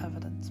well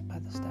evidenced by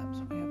the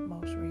steps we have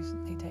most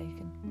recently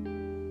taken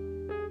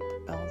to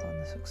build on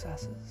the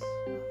successes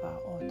of our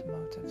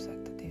automotive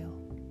sector deal.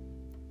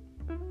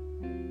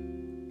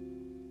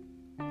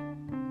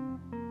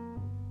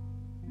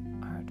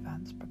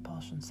 Defence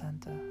Propulsion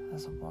Centre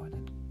has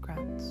awarded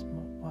grants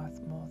worth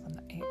more than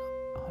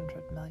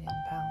 £800 million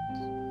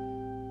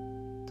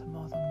to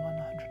more than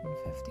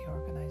 150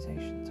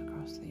 organisations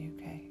across the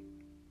UK.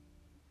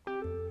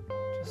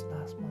 Just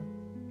last month,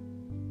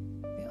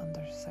 the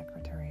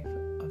Under-Secretary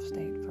of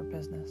State for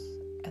Business,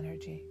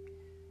 Energy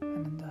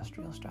and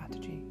Industrial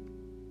Strategy,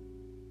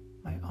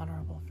 my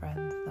honourable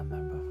friend, the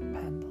member for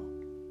Pendle,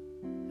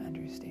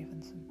 Andrew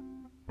Stevenson,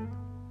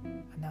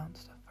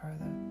 announced a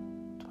further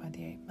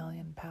 £28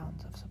 million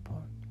of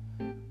support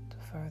to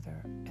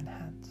further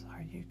enhance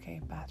our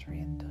UK Battery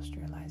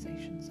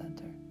Industrialisation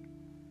Centre,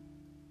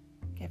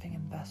 giving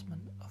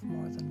investment of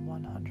more than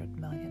 £100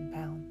 million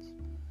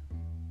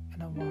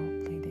in a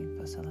world-leading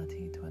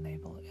facility to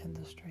enable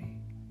industry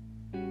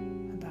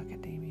and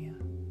academia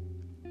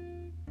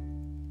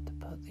to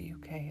put the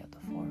UK at the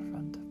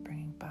forefront of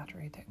bringing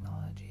battery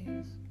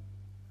technologies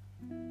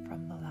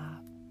from the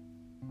lab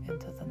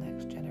into the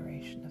next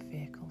generation of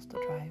vehicles to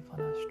drive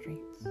on our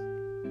streets.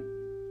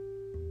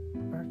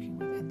 Working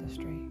with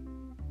industry,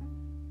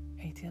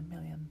 £18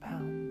 million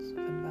of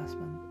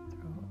investment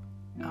through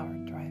our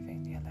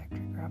Driving the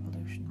Electric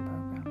Revolution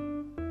programme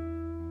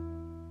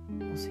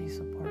will see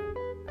support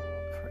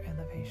for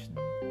innovation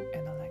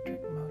in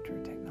electric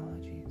motor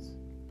technologies.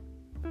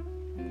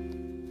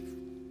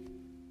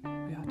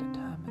 We are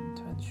determined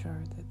to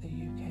ensure that the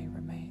UK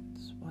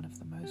remains one of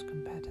the most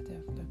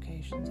competitive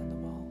locations in the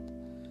world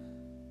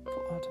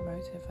for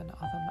automotive and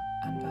other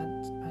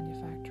advanced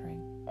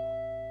manufacturing.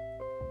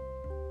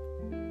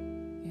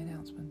 The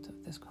announcement of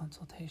this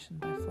consultation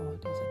by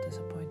Ford is a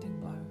disappointing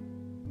blow,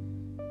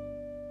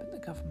 but the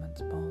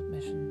government's bold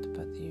mission to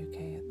put the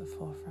UK at the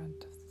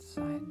forefront of the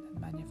design and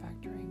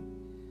manufacturing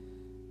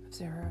of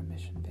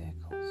zero-emission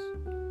vehicles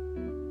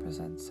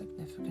presents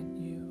significant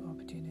new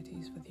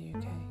opportunities for the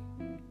UK.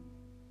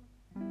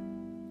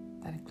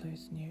 That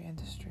includes new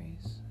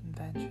industries and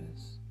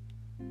ventures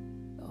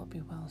that will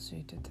be well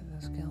suited to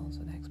the skills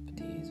and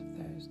expertise of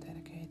those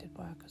dedicated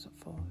workers at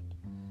Ford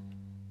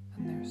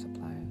and their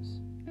suppliers.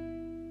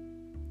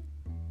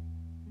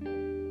 I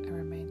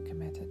remain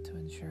committed to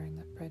ensuring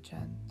that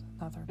Bridgend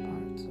and other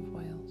parts of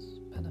Wales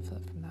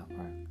benefit from that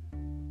work.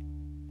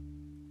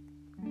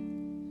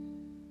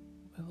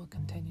 We will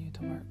continue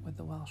to work with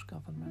the Welsh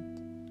Government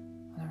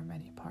and our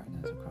many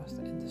partners across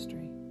the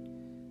industry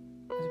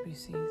as we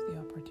seize the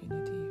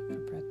opportunity for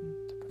Britain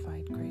to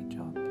provide great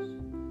jobs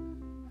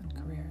and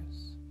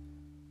careers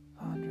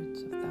for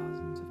hundreds of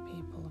thousands of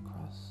people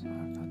across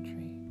our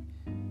country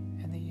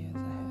in the years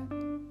ahead.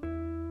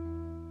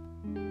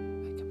 I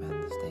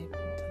commend the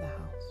statement to the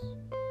House.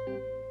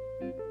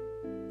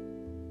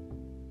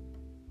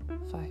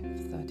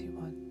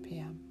 5:31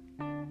 p.m.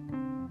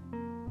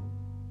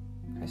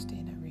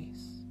 Christina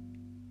Rees,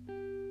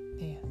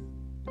 Neath,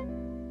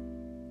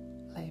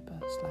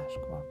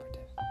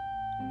 Labour/Cooperative.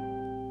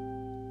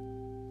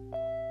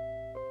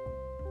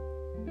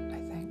 I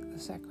thank the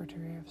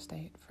Secretary of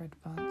State for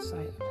advance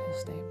sight of his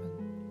statement.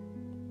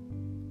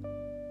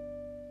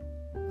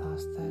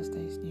 Last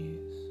Thursday's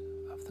news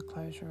of the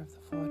closure of the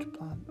Ford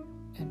plant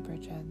in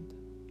Bridgend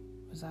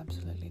was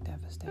absolutely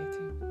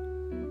devastating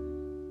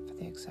for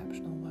the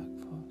exceptional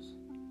workforce,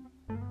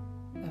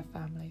 their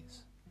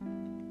families,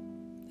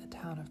 the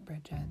town of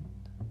Bridgend,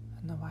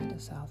 and the wider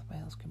South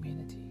Wales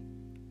community.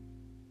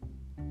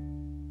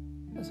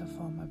 As a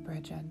former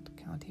Bridgend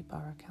County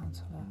Borough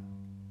Councillor,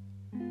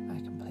 I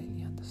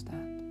completely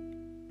understand.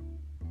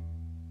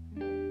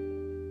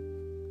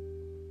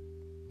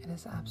 It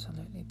is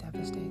absolutely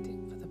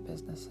devastating for the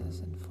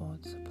businesses in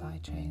Ford's supply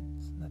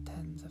chains and the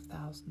tens of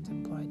thousands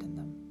employed in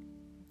them.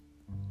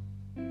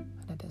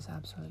 And it is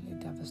absolutely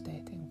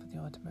devastating for the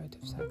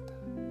automotive sector,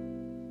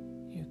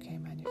 UK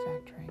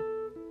manufacturing,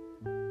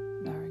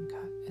 and our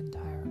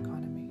entire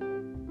economy.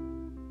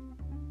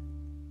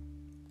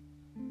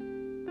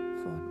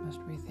 Ford must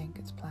rethink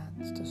its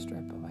plans to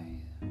strip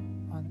away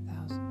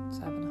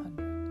 1,700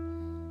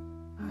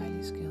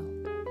 highly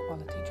skilled,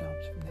 quality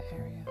jobs from the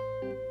area,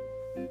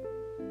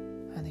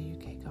 and the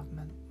UK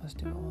government must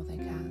do all they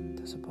can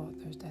to support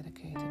those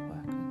dedicated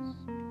workers.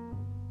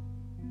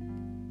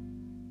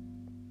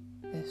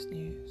 This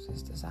news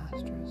is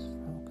disastrous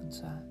for all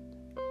concerned.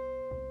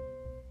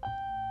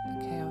 The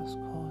chaos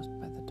caused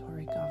by the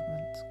Tory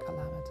government's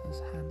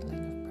calamitous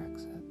handling of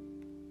Brexit,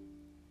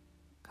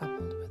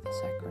 coupled with the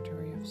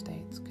Secretary of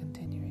State's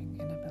continuing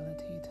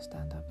inability to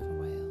stand up for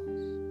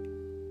Wales,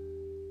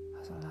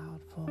 has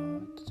allowed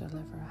Ford to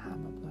deliver a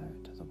hammer blow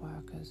to the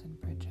workers in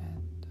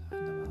Bridgend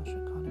and the Welsh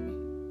economy.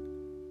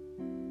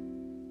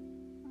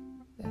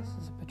 This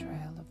is a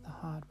betrayal of the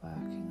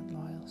hard-working and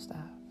loyal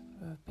staff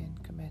who have been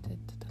committed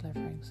to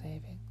delivering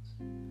savings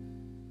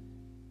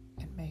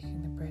in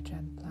making the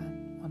Bridgend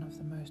plant one of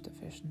the most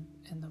efficient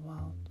in the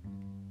world.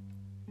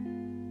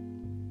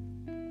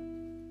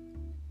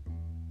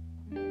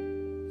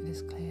 It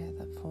is clear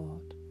that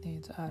Ford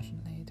needs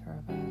urgently to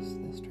reverse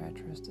this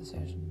treacherous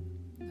decision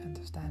and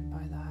to stand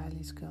by the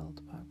highly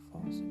skilled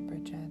workforce in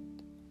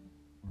Bridgend,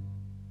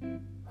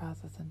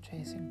 rather than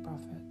chasing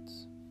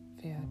profits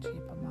via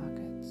cheaper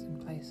markets in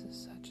places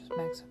such as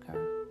Mexico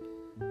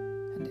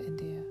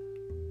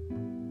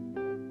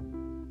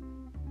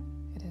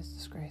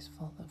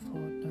disgraceful that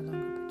Ford no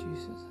longer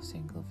produces a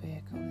single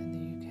vehicle in the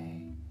UK,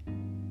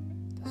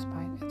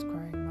 despite its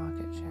growing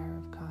market share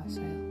of car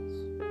sales.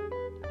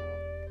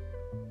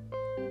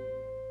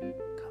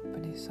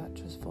 Companies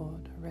such as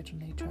Ford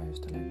originally chose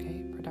to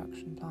locate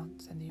production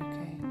plants in the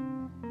UK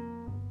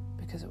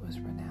because it was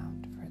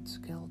renowned for its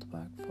skilled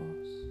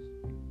workforce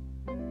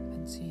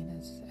and seen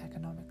as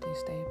economically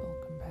stable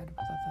compared with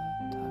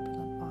other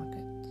turbulent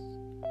markets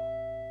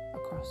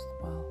across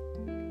the world.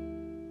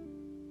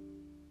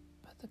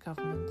 But the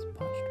government's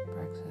botched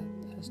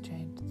Brexit has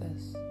changed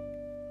this.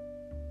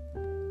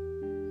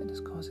 It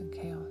is causing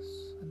chaos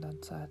and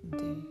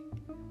uncertainty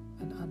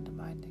and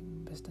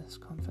undermining business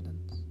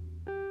confidence.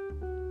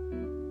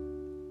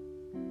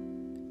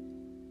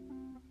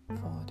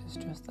 Ford is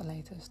just the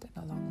latest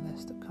in a long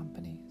list of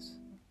companies,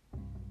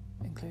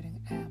 including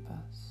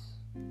Airbus,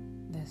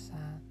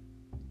 Nissan,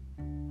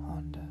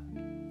 Honda,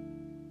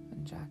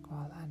 and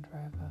Jaguar Land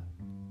Rover,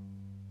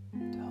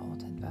 to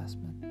halt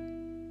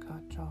investment,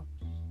 cut jobs,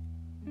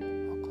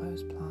 or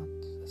close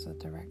plants as a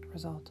direct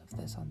result of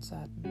this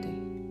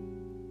uncertainty.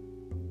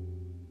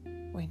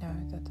 We know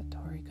that the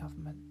Tory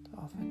government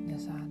offered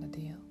Nissan a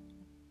deal,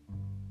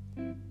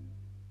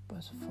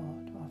 but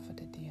Ford offered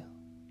a deal.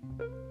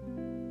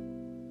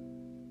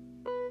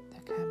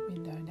 There can be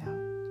no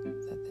doubt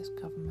that this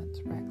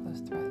government's reckless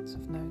threats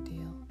of no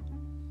deal,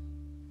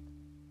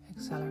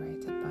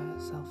 accelerated by a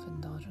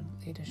self-indulgent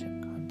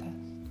leadership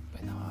contest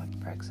with hard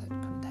Brexit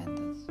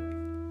contenders,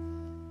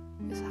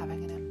 is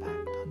having an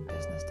impact on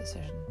business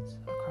decisions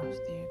across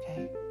the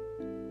UK,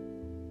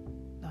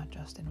 not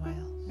just in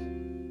Wales.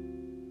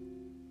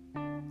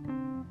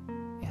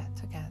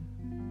 Yet again,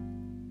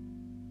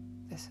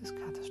 this is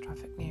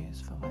catastrophic news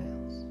for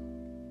Wales.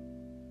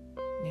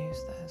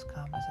 News that has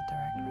come as a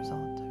direct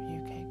result of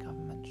UK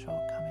government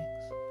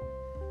shortcomings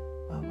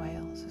where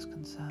Wales is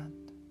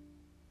concerned,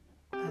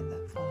 and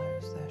that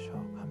follows their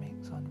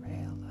shortcomings on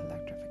rail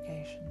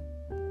electrification,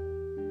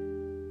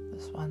 the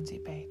Swansea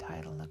Bay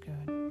tidal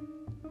lagoon,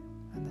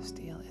 and the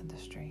steel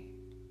industry.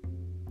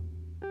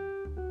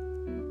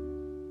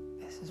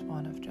 This is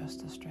one of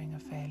just a string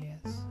of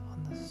failures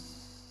on the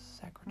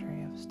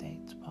Secretary of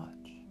State's watch.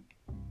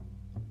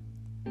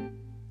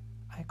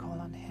 I call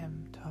on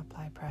him to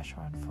apply pressure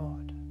on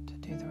Ford to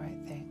do the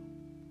right thing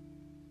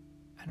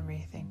and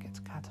rethink its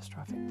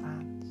catastrophic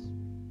plans.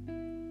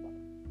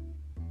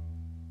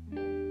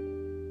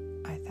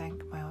 I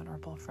thank my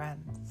honourable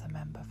friend, the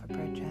member for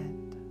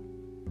Bridgend,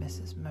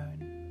 Mrs.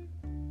 Moon,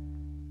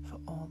 for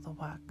all the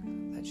work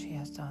that she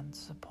has done to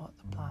support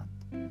the plant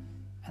and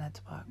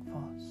its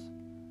workforce,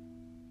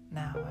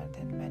 now and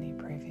in many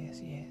previous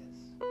years.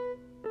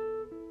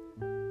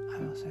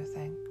 I also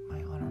thank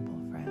my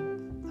honourable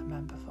friend, the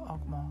member for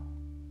Ogmore,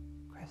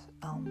 Chris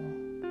Elmore,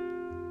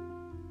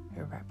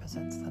 who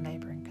represents the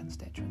neighbouring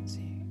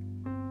constituency,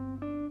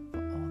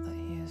 for all that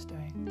he is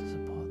doing to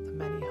support the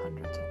many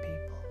hundreds of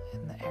people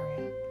in the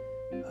area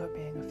who are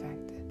being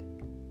affected.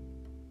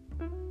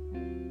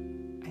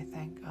 I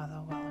thank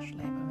other Welsh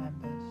Labour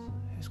members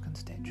whose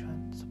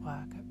constituents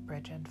work at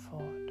Bridgend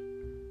Ford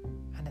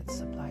and its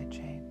supply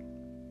chain,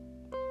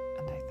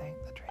 and I thank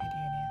the trade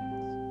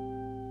unions.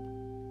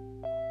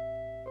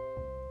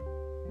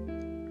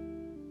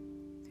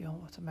 The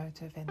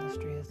automotive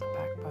industry is the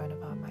backbone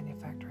of our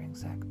manufacturing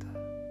sector,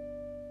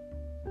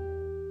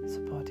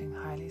 supporting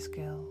highly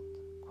skilled,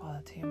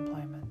 quality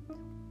employment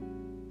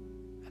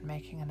and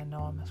making an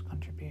enormous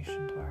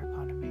contribution to our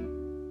economy.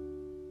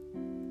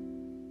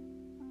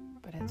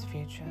 But its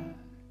future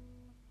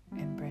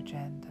in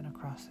Bridgend and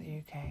across the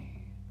UK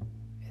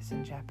is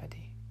in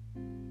jeopardy.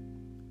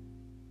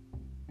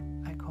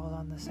 I call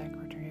on the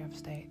Secretary of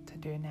State to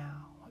do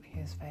now what he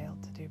has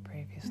failed to do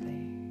previously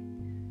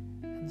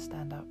and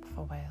stand up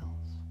for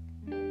Wales.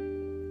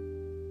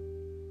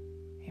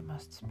 He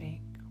must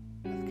speak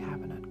with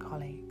Cabinet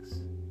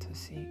colleagues to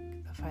seek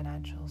the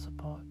financial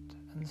support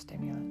and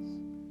stimulus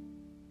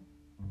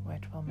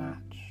which will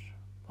match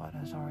what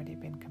has already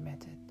been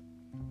committed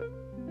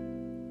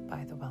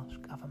by the Welsh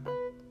Government.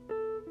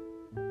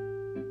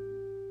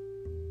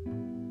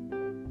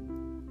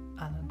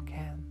 Alan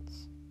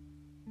Cairns.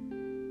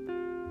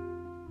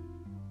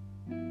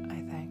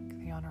 I thank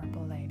the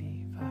Honourable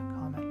Lady for her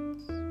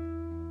comments,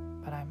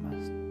 but I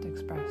must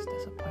express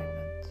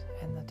disappointment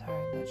in the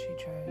tone that she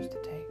chose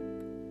to take,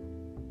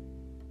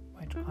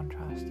 which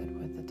contrasted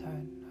with the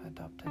tone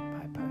adopted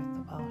by both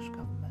the Welsh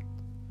Government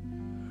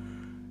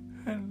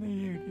and the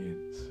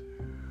unions.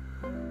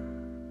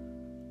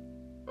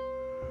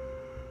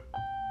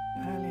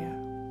 Earlier,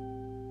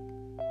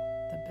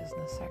 the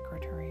Business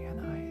Secretary and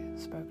I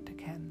spoke to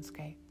Ken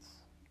Skates,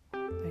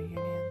 the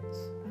unions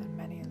and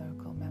many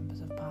local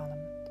members of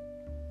Parliament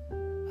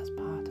as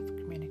part of a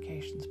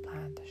communications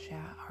plan to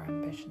share our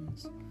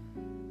ambitions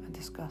and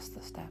discuss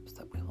the steps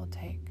that we will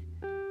take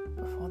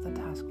before the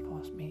task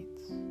force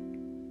meets,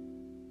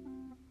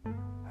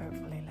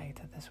 hopefully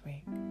later this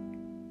week.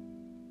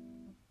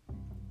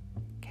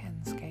 Ken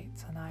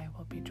Skates and I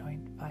will be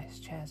joint vice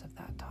chairs of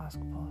that task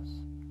force,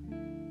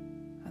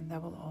 and there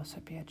will also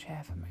be a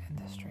chair from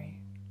industry.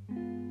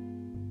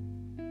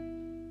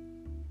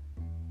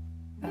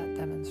 that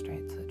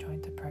demonstrates the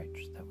joint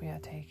approach that we are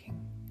taking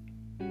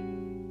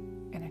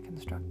in a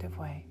constructive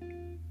way,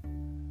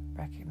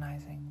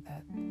 recognizing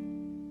that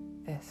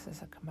this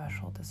is a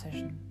commercial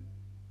decision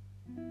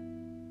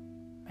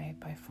made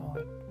by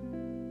Ford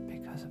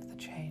because of the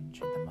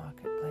change in the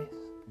marketplace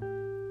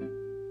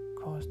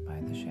caused by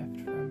the shift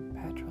from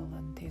petrol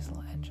and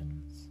diesel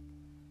engines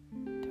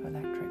to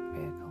electric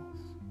vehicles.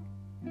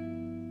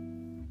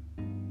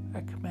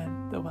 I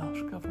commend the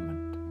Welsh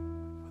Government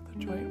for the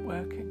joint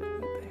working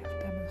that they have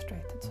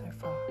demonstrated so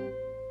far.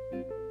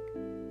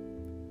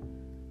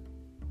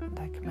 And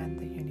I commend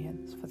the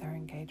unions for their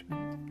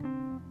engagement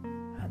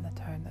and the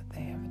tone that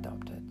they have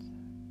adopted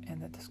in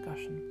the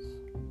discussions.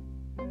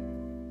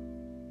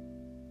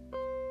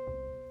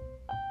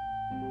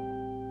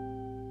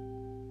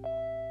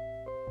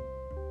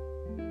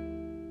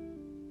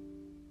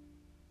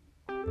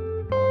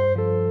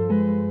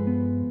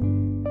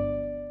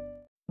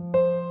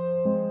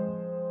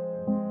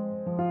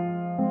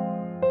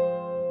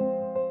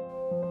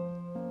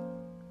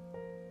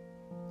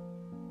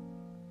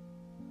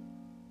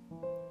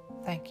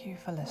 Thank you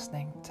for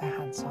listening to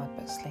Hansard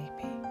But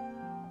Sleepy.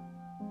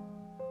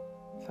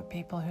 For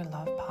people who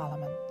love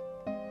Parliament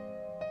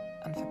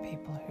and for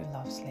people who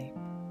love sleep.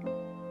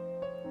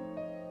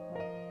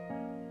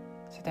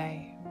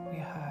 Today we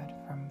heard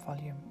from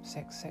volume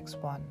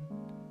 661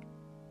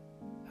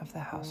 of the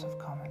House of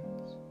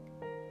Commons.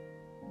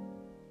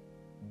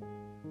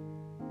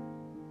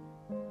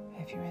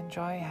 If you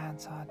enjoy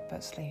Hansard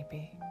But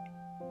Sleepy,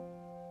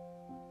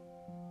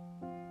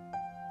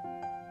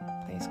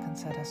 please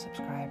consider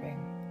subscribing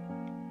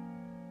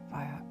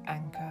via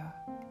Anchor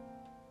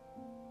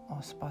or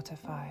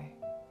Spotify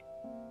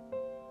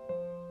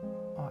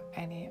or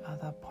any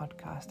other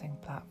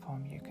podcasting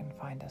platform you can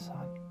find us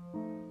on.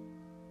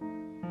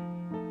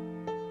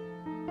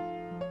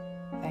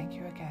 Thank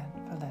you again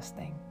for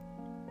listening.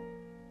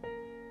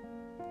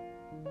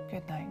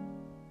 Good night.